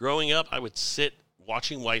point. Growing up, I would sit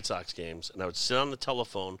watching White Sox games, and I would sit on the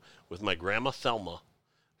telephone with my grandma Thelma.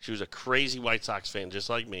 She was a crazy White Sox fan, just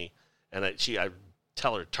like me. And I'd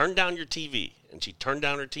tell her, turn down your TV. And she'd turn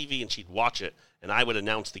down her TV, and she'd watch it. And I would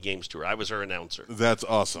announce the games to her. I was her announcer. That's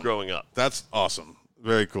awesome. Growing up. That's awesome.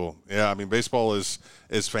 Very cool. Yeah, I mean, baseball is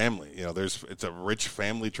family. You know, it's a rich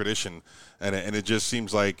family tradition. And it just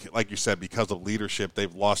seems like you said, because of leadership,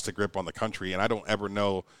 they've lost the grip on the country. And I don't ever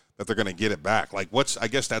know that they're going to get it back. Like, I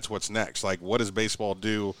guess that's what's next. Like, what does baseball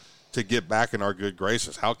do to get back in our good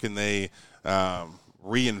graces? How can they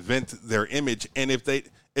reinvent their image? And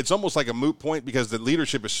it's almost like a moot point because the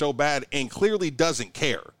leadership is so bad and clearly doesn't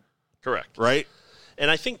care. Correct. Right? And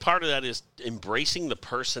I think part of that is embracing the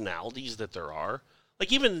personalities that there are.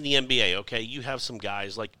 Like, even in the NBA, okay, you have some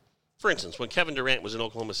guys like, for instance, when Kevin Durant was in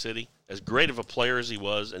Oklahoma City, as great of a player as he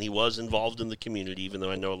was, and he was involved in the community, even though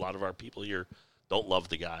I know a lot of our people here don't love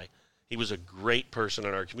the guy, he was a great person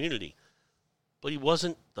in our community. But he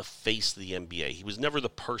wasn't the face of the NBA. He was never the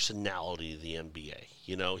personality of the NBA.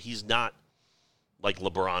 You know, he's not like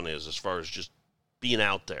LeBron is as far as just being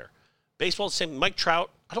out there. Baseball's the same. Mike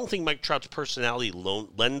Trout, I don't think Mike Trout's personality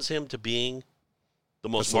lends him to being the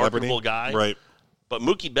most marketable guy. Right. But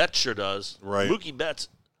Mookie Betts sure does. Right. Mookie Betts,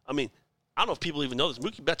 I mean, I don't know if people even know this.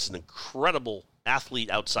 Mookie Betts is an incredible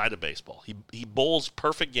athlete outside of baseball. He bowls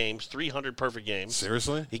perfect games, 300 perfect games.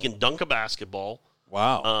 Seriously? He can dunk a basketball.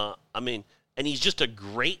 Wow. And he's just a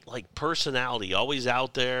great, like, personality, always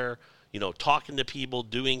out there, you know, talking to people,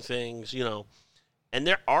 doing things, you know. And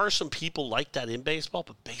there are some people like that in baseball,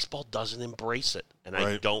 but baseball doesn't embrace it. And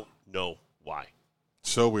I don't know why.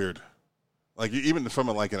 So weird. Like, even from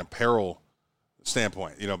an apparel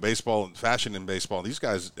standpoint, you know, baseball and fashion in baseball, these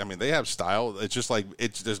guys, I mean, they have style. It's just like,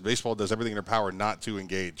 baseball does everything in their power not to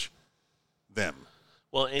engage them.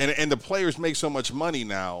 Well, and the players make so much money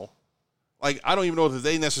now. Like, I don't even know if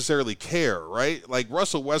they necessarily care, right? Like,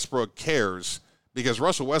 Russell Westbrook cares because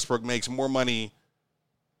Russell Westbrook makes more money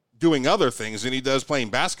doing other things than he does playing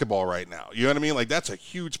basketball right now. You know what I mean? Like, that's a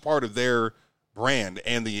huge part of their brand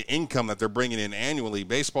and the income that they're bringing in annually.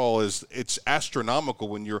 Baseball it's astronomical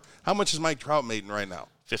when how much is Mike Trout making right now?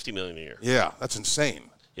 $50 million a year. Yeah, that's insane.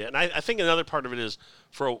 Yeah, and I think another part of it is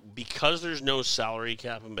because there's no salary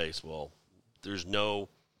cap in baseball, there's no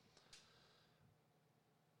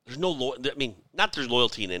not there's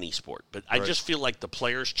loyalty in any sport, but I just feel like the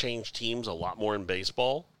players change teams a lot more in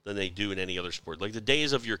baseball than they do in any other sport. Like the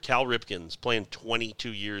days of your Cal Ripkens playing 22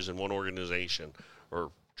 years in one organization,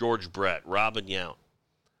 or George Brett, Robin Yount,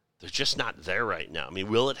 they're just not there right now. I mean,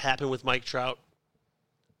 will it happen with Mike Trout?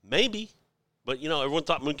 Maybe. But, you know, everyone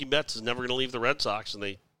thought Mookie Betts is never going to leave the Red Sox, and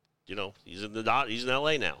he's in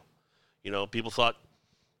L.A. now. You know, people thought,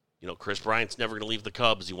 you know, Chris Bryant's never going to leave the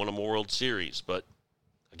Cubs. He won a World Series. But,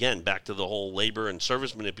 again, back to the whole labor and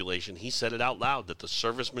service manipulation, he said it out loud that the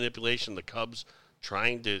service manipulation, the Cubs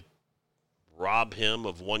trying to rob him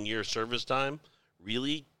of 1 year service time,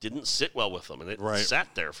 really didn't sit well with him. And it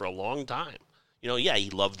sat there for a long time. You know, yeah,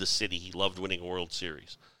 he loved the city. He loved winning a World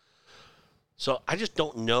Series. So I just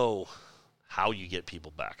don't know how you get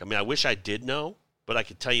people back. I mean, I wish I did know, but I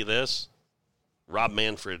could tell you this. Rob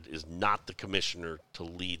Manfred is not the commissioner to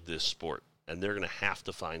lead this sport, and they're going to have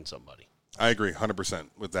to find somebody. I agree 100%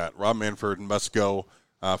 with that. Rob Manfred must go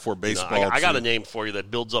for baseball. I got a name for you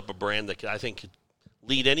that builds up a brand that I think could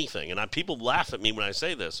lead anything. And people laugh at me when I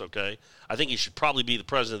say this, okay? I think he should probably be the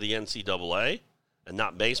president of the NCAA and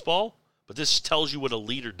not baseball, but this tells you what a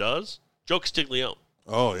leader does. Joe Castiglione.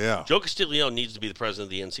 Oh, yeah. Joe Castiglione needs to be the president of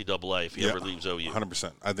the NCAA if he ever leaves OU.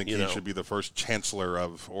 100%. I think he should be the first chancellor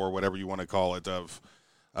of, or whatever you want to call it, of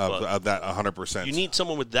of that 100%. You need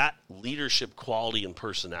someone with that leadership quality and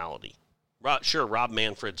personality. Sure, Rob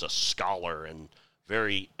Manfred's a scholar and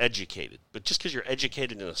very educated, but just because you're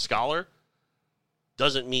educated and a scholar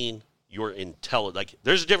doesn't mean you're intelligent. Like,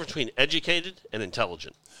 there's a difference between educated and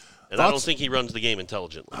intelligent, and I don't think he runs the game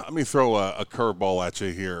intelligently. Let me throw a curveball at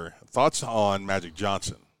you here. Thoughts on Magic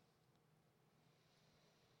Johnson?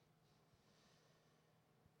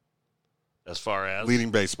 As far as leading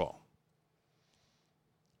baseball.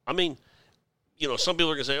 I mean, some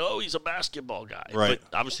people are going to say, oh, he's a basketball guy. Right.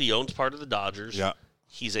 But obviously he owns part of the Dodgers. Yeah.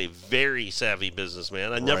 He's a very savvy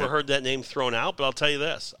businessman. I never heard that name thrown out, but I'll tell you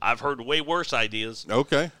this. I've heard way worse ideas.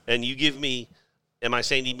 Okay. And you give me, am I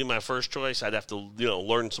saying he'd be my first choice? I'd have to,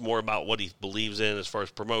 learn some more about what he believes in as far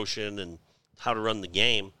as promotion and how to run the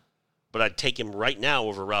game. But I'd take him right now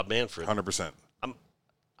over Rob Manfred. 100%.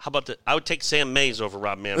 How about that? I would take Sam Mays over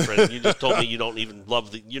Rob Manfred. You just told me you don't even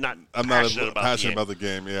you're not passionate about the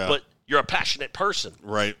game. Yeah. But you're a passionate person.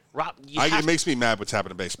 Right. Rob, it makes me mad what's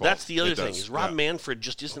happened in baseball. That's the other thing, is Rob Manfred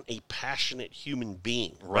just isn't a passionate human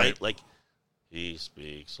being, right? Like, he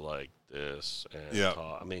speaks like this. And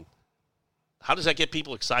I mean, how does that get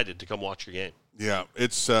people excited to come watch your game? Yeah,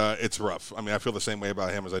 it's rough. I mean, I feel the same way about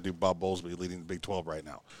him as I do Bob Bowlesby leading the Big 12 right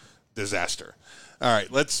now. Disaster. All right,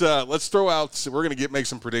 let's throw out. We're going to make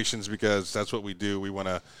some predictions because that's what we do. We want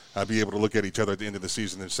to be able to look at each other at the end of the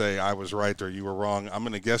season and say I was right or you were wrong. I'm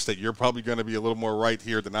going to guess that you're probably going to be a little more right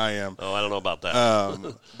here than I am. Oh, I don't know about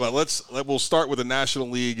that. But we'll start with the National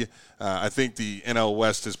League. I think the NL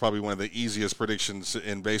West is probably one of the easiest predictions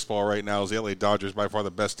in baseball right now. Is the LA Dodgers by far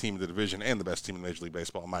the best team in the division and the best team in Major League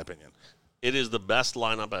Baseball, in my opinion. It is the best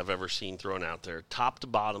lineup I've ever seen thrown out there, top to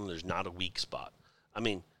bottom. There's not a weak spot. I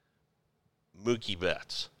mean, Mookie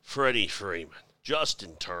Betts, Freddie Freeman,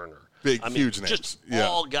 Justin Turner. Huge names. Just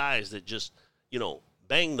all guys that just,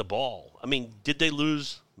 bang the ball. I mean, did they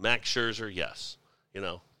lose Max Scherzer? Yes.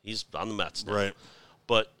 He's on the Mets now. Right.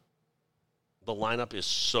 But the lineup is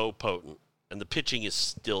so potent, and the pitching is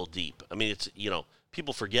still deep. I mean, it's,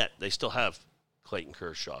 people forget they still have Clayton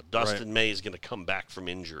Kershaw. Dustin May is going to come back from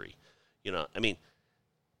injury. I mean,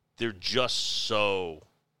 they're just so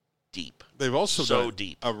deep. They've also done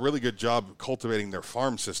a really good job cultivating their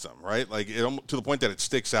farm system, right? Like to the point that it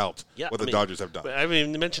sticks out what the Dodgers have done. I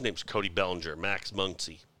mean, mention names: Cody Bellinger, Max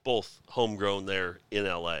Muncy, both homegrown there in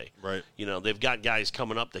LA. Right. They've got guys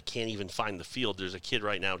coming up that can't even find the field. There's a kid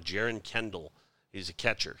right now, Jaron Kendall. He's a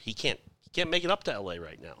catcher. He can't make it up to LA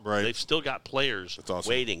right now. Right. They've still got players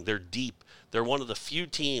waiting. They're deep. They're one of the few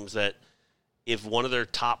teams that, if one of their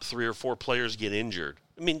top 3 or 4 players get injured,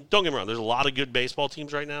 I mean, don't get me wrong, there's a lot of good baseball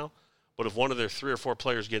teams right now, but if one of their 3 or 4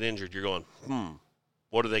 players get injured, you're going,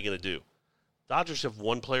 what are they going to do? Dodgers have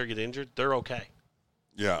one player get injured, they're okay.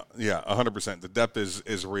 Yeah, 100%. The depth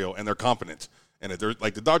is real, and they're competent. And they're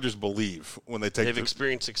like the Dodgers believe when they've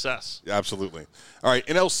experienced success. Absolutely. All right,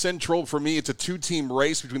 NL Central, for me, it's a 2-team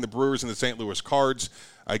race between the Brewers and the St. Louis Cards.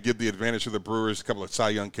 I give the advantage to the Brewers, a couple of Cy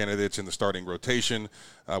Young candidates in the starting rotation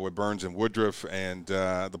with Burns and Woodruff, and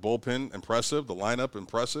the bullpen, impressive. The lineup,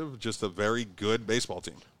 impressive. Just a very good baseball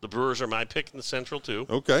team. The Brewers are my pick in the Central, too.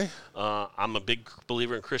 Okay. I'm a big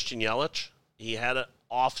believer in Christian Yelich. He had an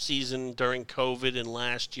off season during COVID and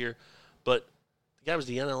last year, but the guy was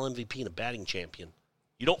the NL MVP and a batting champion.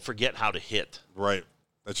 You don't forget how to hit. Right.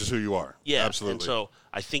 That's just who you are. Yeah, absolutely. And so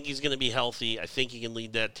I think he's going to be healthy. I think he can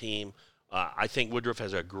lead that team. I think Woodruff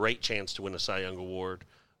has a great chance to win a Cy Young Award.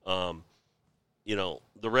 The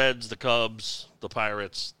Reds, the Cubs, the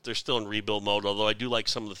Pirates, they're still in rebuild mode, although I do like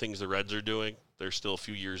some of the things the Reds are doing. They're still a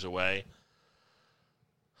few years away.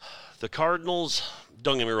 The Cardinals,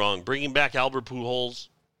 don't get me wrong, bringing back Albert Pujols,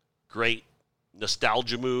 great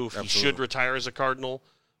nostalgia move. Absolutely. He should retire as a Cardinal,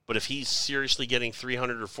 but if he's seriously getting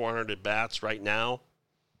 300 or 400 at bats right now,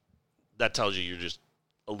 that tells you you're just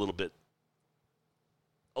a little bit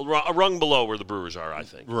a rung below where the Brewers are, I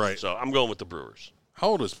think. Right. So I'm going with the Brewers. How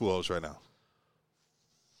old is Pujols right now?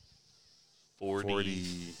 40.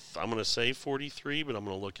 I'm going to say 43, but I'm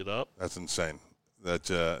going to look it up. That's insane. That's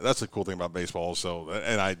the cool thing about baseball also,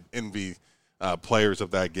 and I envy players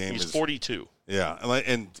of that game. He's 42. Yeah,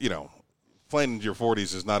 and playing in your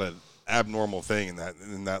 40s is not an abnormal thing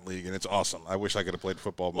in that league, and it's awesome. I wish I could have played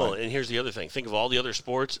football. Well, and here's the other thing. Think of all the other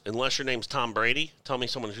sports. Unless your name's Tom Brady, tell me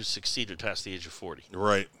someone who's succeeded past the age of 40.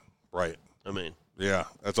 Right. I mean. Yeah,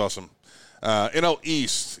 that's awesome. NL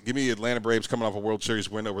East, give me Atlanta Braves coming off a World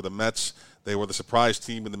Series win over the Mets. They were the surprise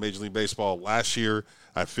team in the Major League Baseball last year.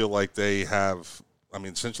 I feel like they have,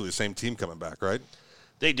 essentially the same team coming back, right?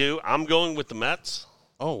 They do. I'm going with the Mets.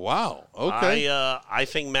 Oh, wow. Okay. I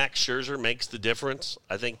think Max Scherzer makes the difference.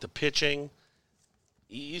 I think the pitching,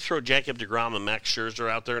 You throw Jacob deGrom and Max Scherzer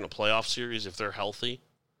out there in a playoff series if they're healthy.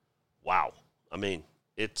 Wow. I mean,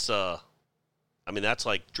 it's that's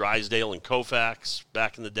like Drysdale and Koufax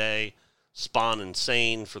back in the day, Spahn and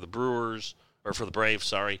Sane for the Brewers or for the Braves.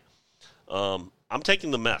 Sorry. I'm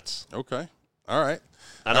taking the Mets. Okay. All right.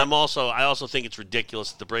 And I also think it's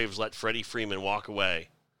ridiculous that the Braves let Freddie Freeman walk away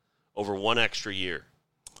over one extra year.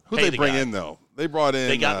 Who they bring in, though? They brought in...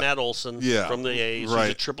 They got Matt Olson from the A's. Right.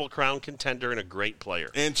 He's a Triple Crown contender and a great player.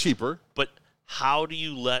 And cheaper. But how do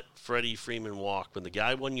you let Freddie Freeman walk when the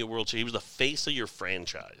guy won you a World Series? He was the face of your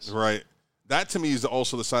franchise. Right. That, to me, is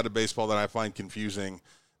also the side of baseball that I find confusing.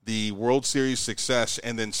 The World Series success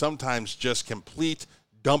and then sometimes just complete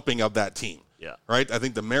dumping of that team. Yeah. Right? I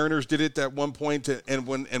think the Mariners did it at one point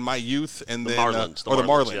in my youth. And the then Marlins. The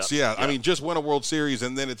Marlins, yeah. I mean, just win a World Series,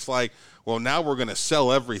 and then it's like, well, now we're going to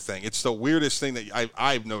sell everything. It's the weirdest thing that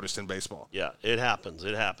I've noticed in baseball. Yeah, it happens.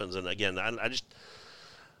 It happens. And, again, I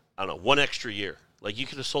don't know, one extra year. Like, you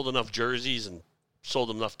could have sold enough jerseys and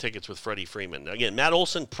sold enough tickets with Freddie Freeman. Again, Matt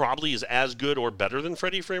Olson probably is as good or better than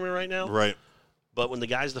Freddie Freeman right now. Right. But when the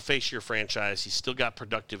guy's the face of your franchise, he's still got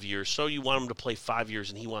productive years. So you want him to play 5 years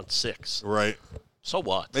and he wants 6. Right. So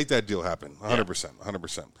what? Make that deal happen. 100%.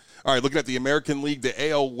 100%. All right, looking at the American League, the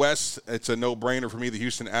AL West, it's a no-brainer for me. The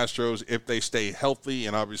Houston Astros, if they stay healthy,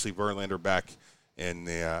 and obviously Verlander back in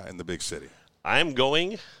the big city. I'm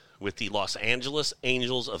going with the Los Angeles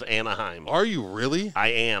Angels of Anaheim. Are you really? I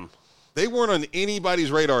am. They weren't on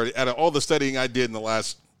anybody's radar out of all the studying I did in the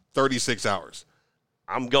last 36 hours.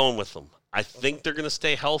 I'm going with them. I think they're going to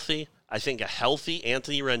stay healthy. I think a healthy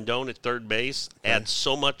Anthony Rendon at third base adds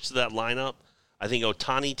so much to that lineup. I think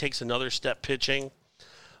Ohtani takes another step pitching.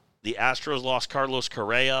 The Astros lost Carlos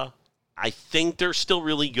Correa. I think they're still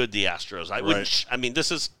really good, the Astros. I mean,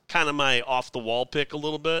 this is kind of my off-the-wall pick a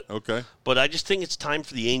little bit. Okay. But I just think it's time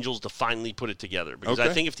for the Angels to finally put it together. Because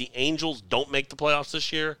I think if the Angels don't make the playoffs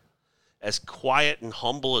this year, as quiet and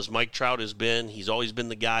humble as Mike Trout has been, he's always been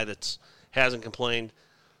the guy that hasn't complained.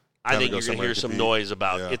 I think you're going to hear some noise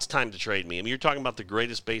about it's time to trade me. I mean, you're talking about the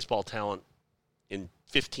greatest baseball talent in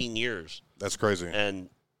 15 years. That's crazy. And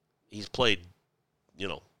he's played,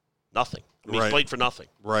 nothing. I mean, he's played for nothing.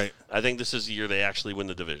 Right. I think this is the year they actually win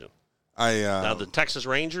the division. Now, the Texas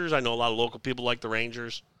Rangers, I know a lot of local people like the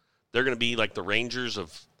Rangers. They're going to be like the Rangers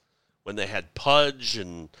of when they had Pudge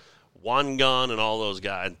and Wangan and all those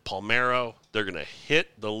guys, and Palmeiro. They're going to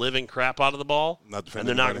hit the living crap out of the ball, and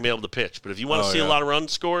they're not going to be able to pitch. But if you want to see a lot of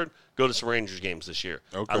runs scored, go to some Rangers games this year.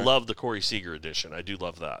 Okay. I love the Corey Seager edition. I do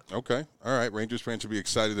love that. Okay. All right. Rangers fans should be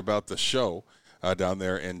excited about the show down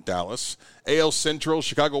there in Dallas. AL Central,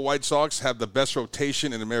 Chicago White Sox have the best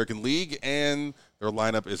rotation in American League, and their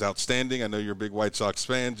lineup is outstanding. I know you're big White Sox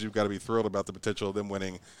fans. You've got to be thrilled about the potential of them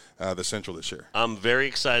winning the Central this year. I'm very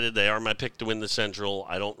excited. They are my pick to win the Central.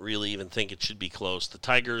 I don't really even think it should be close. The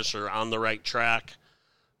Tigers are on the right track.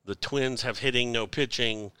 The Twins have hitting, no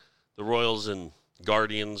pitching. The Royals and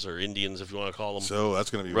Guardians, or Indians if you want to call them. So that's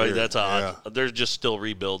going to be right. Weird. That's odd. Yeah. They're just still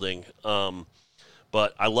rebuilding.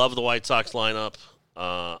 But I love the White Sox lineup.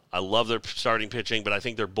 I love their starting pitching, but I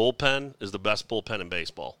think their bullpen is the best bullpen in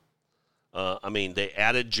baseball. I mean, they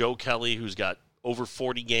added Joe Kelly, who's got over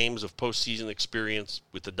 40 games of postseason experience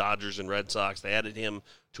with the Dodgers and Red Sox. They added him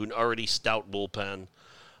to an already stout bullpen.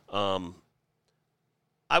 I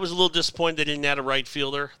was a little disappointed they didn't add a right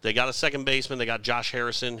fielder. They got a second baseman. They got Josh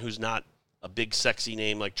Harrison, who's not a big, sexy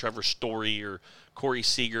name like Trevor Story or Corey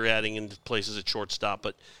Seager adding into places at shortstop,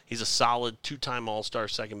 but he's a solid two-time All-Star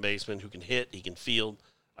second baseman who can hit, he can field.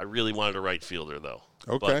 I really wanted a right fielder, though.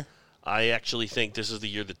 Okay. But I actually think this is the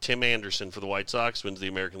year that Tim Anderson for the White Sox wins the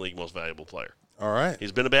American League Most Valuable Player. All right.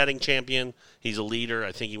 He's been a batting champion. He's a leader.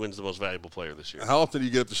 I think he wins the Most Valuable Player this year. How often do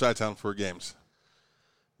you get up to Chi-Town for games?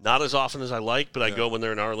 Not as often as I like, but I go when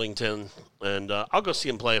they're in Arlington, and I'll go see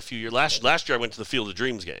him play a few years. Last year I went to the Field of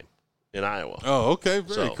Dreams game in Iowa. Oh, okay.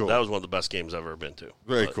 Very cool. That was one of the best games I've ever been to.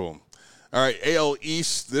 Very cool. All right, AL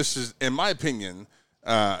East, this is, in my opinion,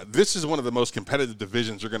 this is one of the most competitive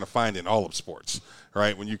divisions you're going to find in all of sports,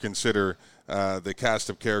 right? When you consider the cast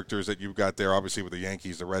of characters that you've got there, obviously with the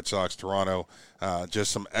Yankees, the Red Sox, Toronto,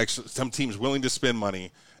 just some teams willing to spend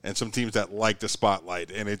money and some teams that like the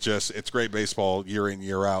spotlight. And it's great baseball year in,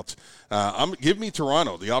 year out. Give me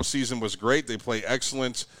Toronto. The offseason was great. They play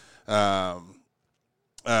excellent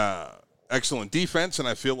defense, and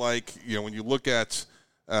I feel like, when you look at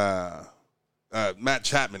Matt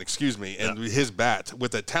Chapman, and his bat,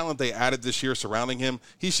 with the talent they added this year surrounding him,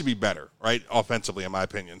 he should be better, right, offensively, in my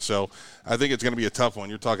opinion. So I think it's going to be a tough one.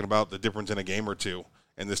 You're talking about the difference in a game or two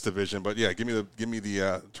in this division, but yeah, give me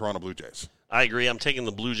the Toronto Blue Jays. I agree. I'm taking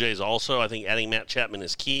the Blue Jays also. I think adding Matt Chapman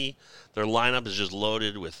is key. Their lineup is just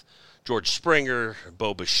loaded with George Springer,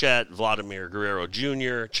 Bo Bichette, Vladimir Guerrero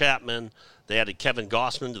Jr., Chapman. They added Kevin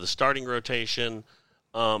Gossman to the starting rotation.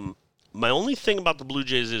 My only thing about the Blue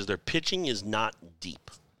Jays is their pitching is not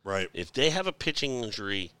deep. Right. If they have a pitching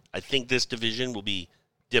injury, I think this division will be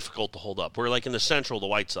difficult to hold up. We're like in the Central, the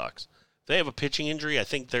White Sox. If they have a pitching injury, I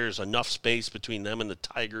think there's enough space between them and the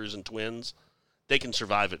Tigers and Twins. They can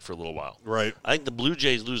survive it for a little while. Right. I think the Blue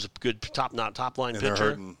Jays lose a good top-line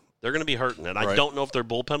pitcher. They're going to be hurting, and I don't know if their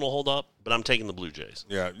bullpen will hold up, but I'm taking the Blue Jays.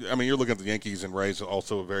 Yeah, I mean, you're looking at the Yankees and Rays,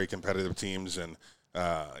 also very competitive teams, and,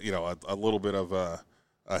 a little bit of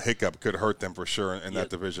a hiccup could hurt them for sure in that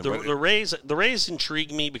division. The Rays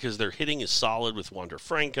intrigue me because their hitting is solid with Wander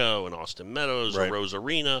Franco and Austin Meadows and Rose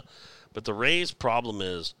Arena, but the Rays' problem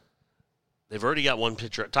is they've already got one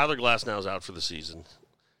pitcher. Tyler Glasnow is out for the season.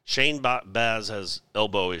 Shane Baz has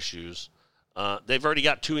elbow issues. They've already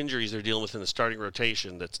got 2 injuries they're dealing with in the starting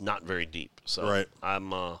rotation that's not very deep. So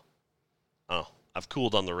I've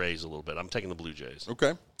cooled on the Rays a little bit. I'm taking the Blue Jays.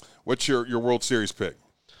 Okay. What's your World Series pick?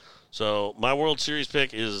 So my World Series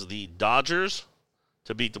pick is the Dodgers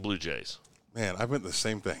to beat the Blue Jays. Man, I went the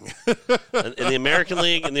same thing. in the American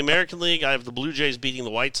League, I have the Blue Jays beating the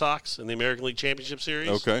White Sox in the American League Championship Series.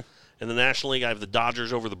 Okay. In the National League, I have the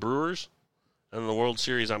Dodgers over the Brewers. And in the World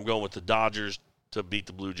Series, I'm going with the Dodgers to beat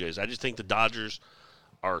the Blue Jays. I just think the Dodgers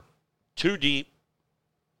are too deep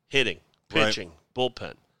hitting, pitching,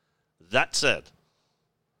 bullpen. That said,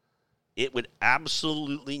 it would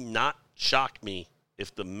absolutely not shock me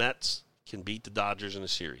if the Mets can beat the Dodgers in a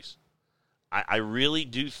series. I really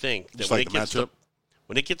do think that when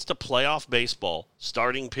it gets to playoff baseball,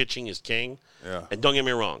 starting pitching is king. Yeah. And don't get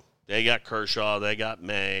me wrong, they got Kershaw, they got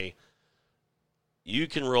May. You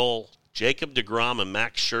can roll Jacob deGrom and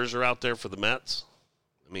Max Scherzer out there for the Mets.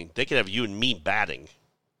 I mean, they could have you and me batting.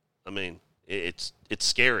 I mean, it's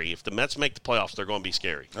scary. If the Mets make the playoffs, they're going to be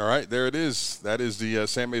scary. All right, there it is. That is the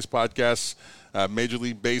Sam Base Podcast, Major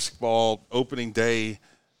League Baseball opening day,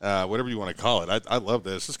 whatever you want to call it. I love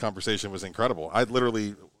this. This conversation was incredible. I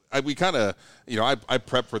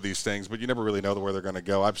prep for these things, but you never really know where they're going to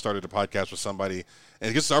go. I've started a podcast with somebody,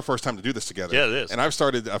 and this is our first time to do this together. Yeah, it is. And I've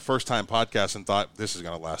started a first-time podcast and thought, this is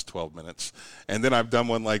going to last 12 minutes. And then I've done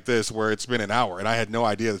one like this where it's been an hour, and I had no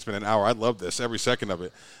idea it's been an hour. I love this, every second of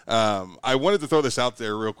it. I wanted to throw this out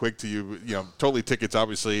there real quick to you. Totally Tickets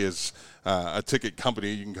obviously is a ticket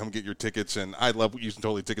company. You can come get your tickets, and I love using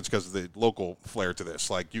Totally Tickets because of the local flair to this.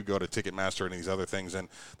 Like, you go to Ticketmaster and these other things, and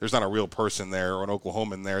there's not a real person there or an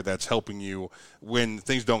Oklahoman there that's helping you when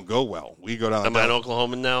things don't go well. We go down. Am I an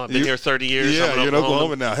Oklahoman now? I've been here 30 years. Yeah, you're an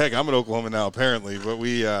Oklahoman now. Heck, I'm an Oklahoman now, apparently. But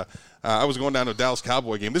I was going down to a Dallas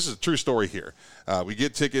Cowboy game. This is a true story here. We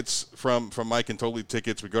get tickets from Mike and Totally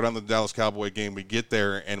Tickets. We go down to the Dallas Cowboy game. We get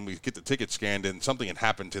there, and we get the ticket scanned, and something had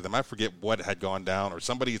happened to them. I forget what had gone down, or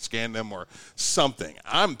somebody had scanned them, or something.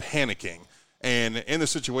 I'm panicking. And in the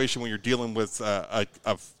situation when you're dealing with a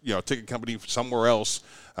ticket company somewhere else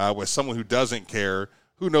with someone who doesn't care,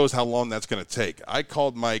 who knows how long that's going to take. I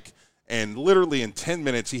called Mike, and literally in 10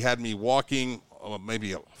 minutes he had me walking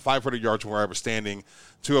maybe 500 yards from where I was standing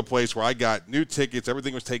to a place where I got new tickets.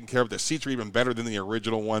 Everything was taken care of. The seats were even better than the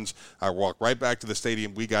original ones. I walked right back to the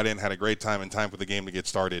stadium. We got in, had a great time, in time for the game to get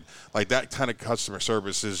started. Like, that kind of customer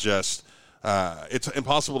service is just it's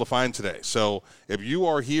impossible to find today. So if you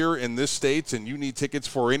are here in this state and you need tickets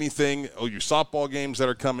for anything, OU softball games that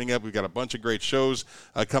are coming up, we've got a bunch of great shows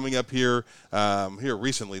coming up here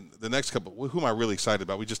recently. The next couple, who am I really excited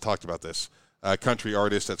about? We just talked about this. Country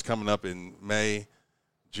artist that's coming up in May,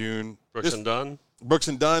 June. Brooks and Dunn. Brooks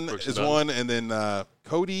and Dunn is one, and then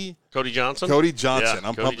Cody Johnson. Yeah,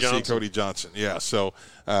 I'm pumped to see Cody Johnson. Yeah, so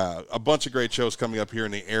a bunch of great shows coming up here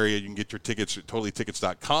in the area. You can get your tickets at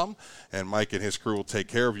totallytickets.com, and Mike and his crew will take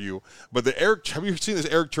care of you. But have you seen this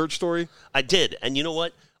Eric Church story? I did, and you know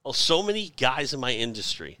what? So many guys in my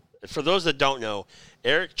industry. For those that don't know,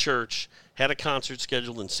 Eric Church had a concert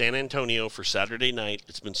scheduled in San Antonio for Saturday night.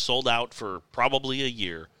 It's been sold out for probably a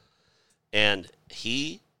year, and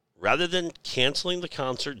he, rather than canceling the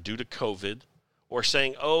concert due to COVID or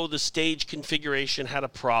saying, oh, the stage configuration had a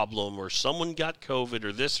problem or someone got COVID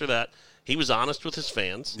or this or that, he was honest with his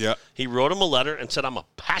fans. Yeah. He wrote them a letter and said, I'm a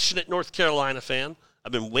passionate North Carolina fan.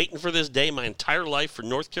 I've been waiting for this day my entire life for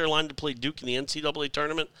North Carolina to play Duke in the NCAA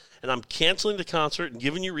tournament, and I'm canceling the concert and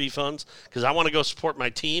giving you refunds because I want to go support my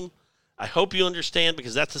team. I hope you understand,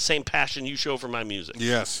 because that's the same passion you show for my music.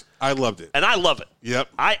 Yes, I loved it. And I love it. Yep.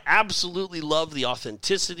 I absolutely love the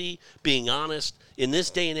authenticity, being honest. In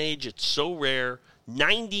this day and age, it's so rare.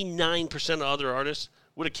 99% of other artists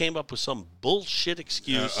would have came up with some bullshit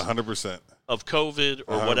excuse. 100%. of COVID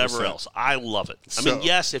or 100%. whatever else. I love it. I So- mean,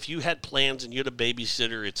 yes, if you had plans and you had a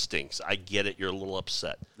babysitter, it stinks. I get it. You're a little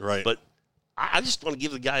upset. Right. But I just want to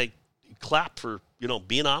give the guy a clap for,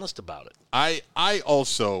 being honest about it. I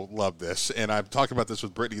also love this, and I've talked about this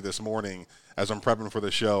with Brittany this morning as I'm prepping for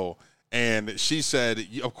the show, and she said,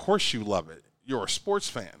 of course you love it. You're a sports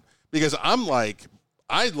fan. Because I'm like,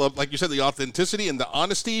 I love, like you said, the authenticity and the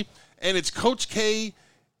honesty, and it's Coach K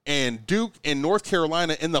and Duke and North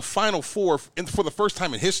Carolina in the Final Four for the first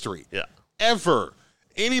time in history. Yeah. Ever.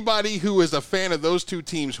 Anybody who is a fan of those two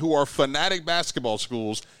teams who are fanatic basketball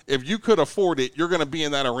schools, if you could afford it, you're going to be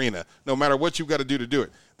in that arena, no matter what you've got to do it.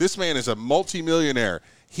 This man is a multimillionaire.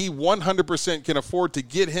 He 100% can afford to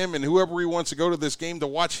get him and whoever he wants to go to this game to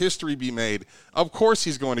watch history be made. Of course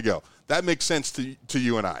he's going to go. That makes sense to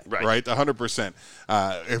you and I, right? 100%.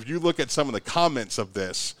 If you look at some of the comments of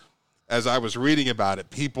this, as I was reading about it,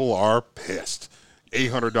 people are pissed.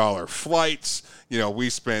 $800 flights. We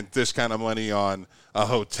spent this kind of money on a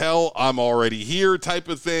hotel. I'm already here type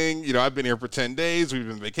of thing. I've been here for 10 days. We've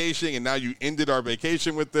been vacationing, and now you ended our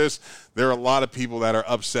vacation with this. There are a lot of people that are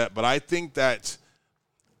upset, but I think that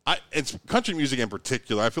it's country music in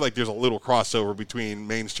particular. I feel like there's a little crossover between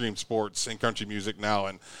mainstream sports and country music now,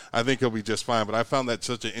 and I think he'll be just fine. But I found that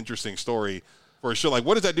such an interesting story for a show. Like,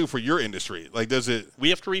 what does that do for your industry? Like, does it? We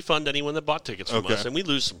have to refund anyone that bought tickets from Okay. us, and we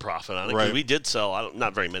lose some profit on it. 'Cause Right. We did sell,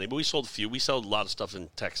 not very many, but we sold a few. We sold a lot of stuff in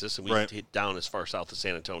Texas, and we Right. hit down as far south as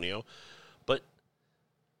San Antonio. But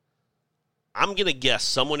I'm going to guess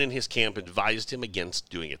someone in his camp advised him against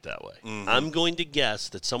doing it that way. Mm-hmm. I'm going to guess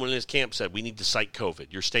that someone in his camp said, we need to cite COVID.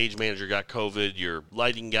 Your stage manager got COVID, your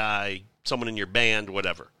lighting guy, someone in your band,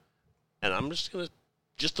 whatever. And I'm just going to,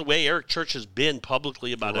 just the way Eric Church has been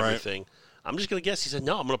publicly about Right. everything, I'm just going to guess. He said,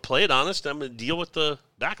 no, I'm going to play it honest. I'm going to deal with the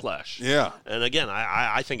backlash. Yeah. And again,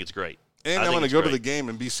 I think it's great. And I I'm think going to it's go to great. the game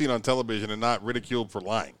and be seen on television and not ridiculed for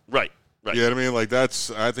lying. Right. Right. You know what I mean? Like,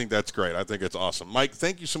 I think that's great. I think it's awesome. Mike,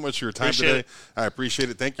 thank you so much for your time Appreciate today. it. I appreciate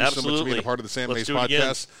it. Thank you so much for being Absolutely. a part of the Sam Let's Mace do it again.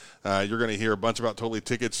 podcast. You're going to hear a bunch about Totally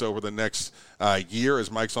Tickets over the next year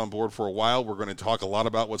as Mike's on board for a while. We're going to talk a lot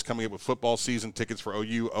about what's coming up with football season, tickets for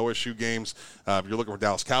OU, OSU games. If you're looking for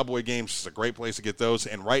Dallas Cowboy games, it's a great place to get those.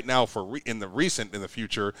 And right now, in the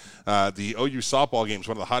future, the OU softball games,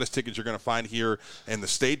 one of the hottest tickets you're going to find here in the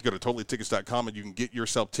state. Go to totallytickets.com and you can get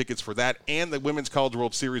yourself tickets for that and the Women's College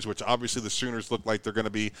World Series, which obviously the Sooners look like they're going to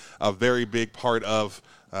be a very big part of.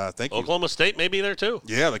 Thank you. Oklahoma State may be there, too.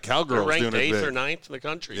 Yeah, the They're Cowgirls ranked doing it 8th big. or 9th in the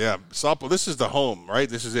country. Yeah, softball. This is the home, right?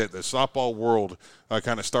 This is it. The softball world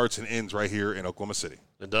kind of starts and ends right here in Oklahoma City.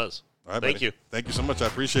 It does. All right, Thank buddy. you. Thank you so much. I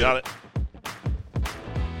appreciate Got it. it.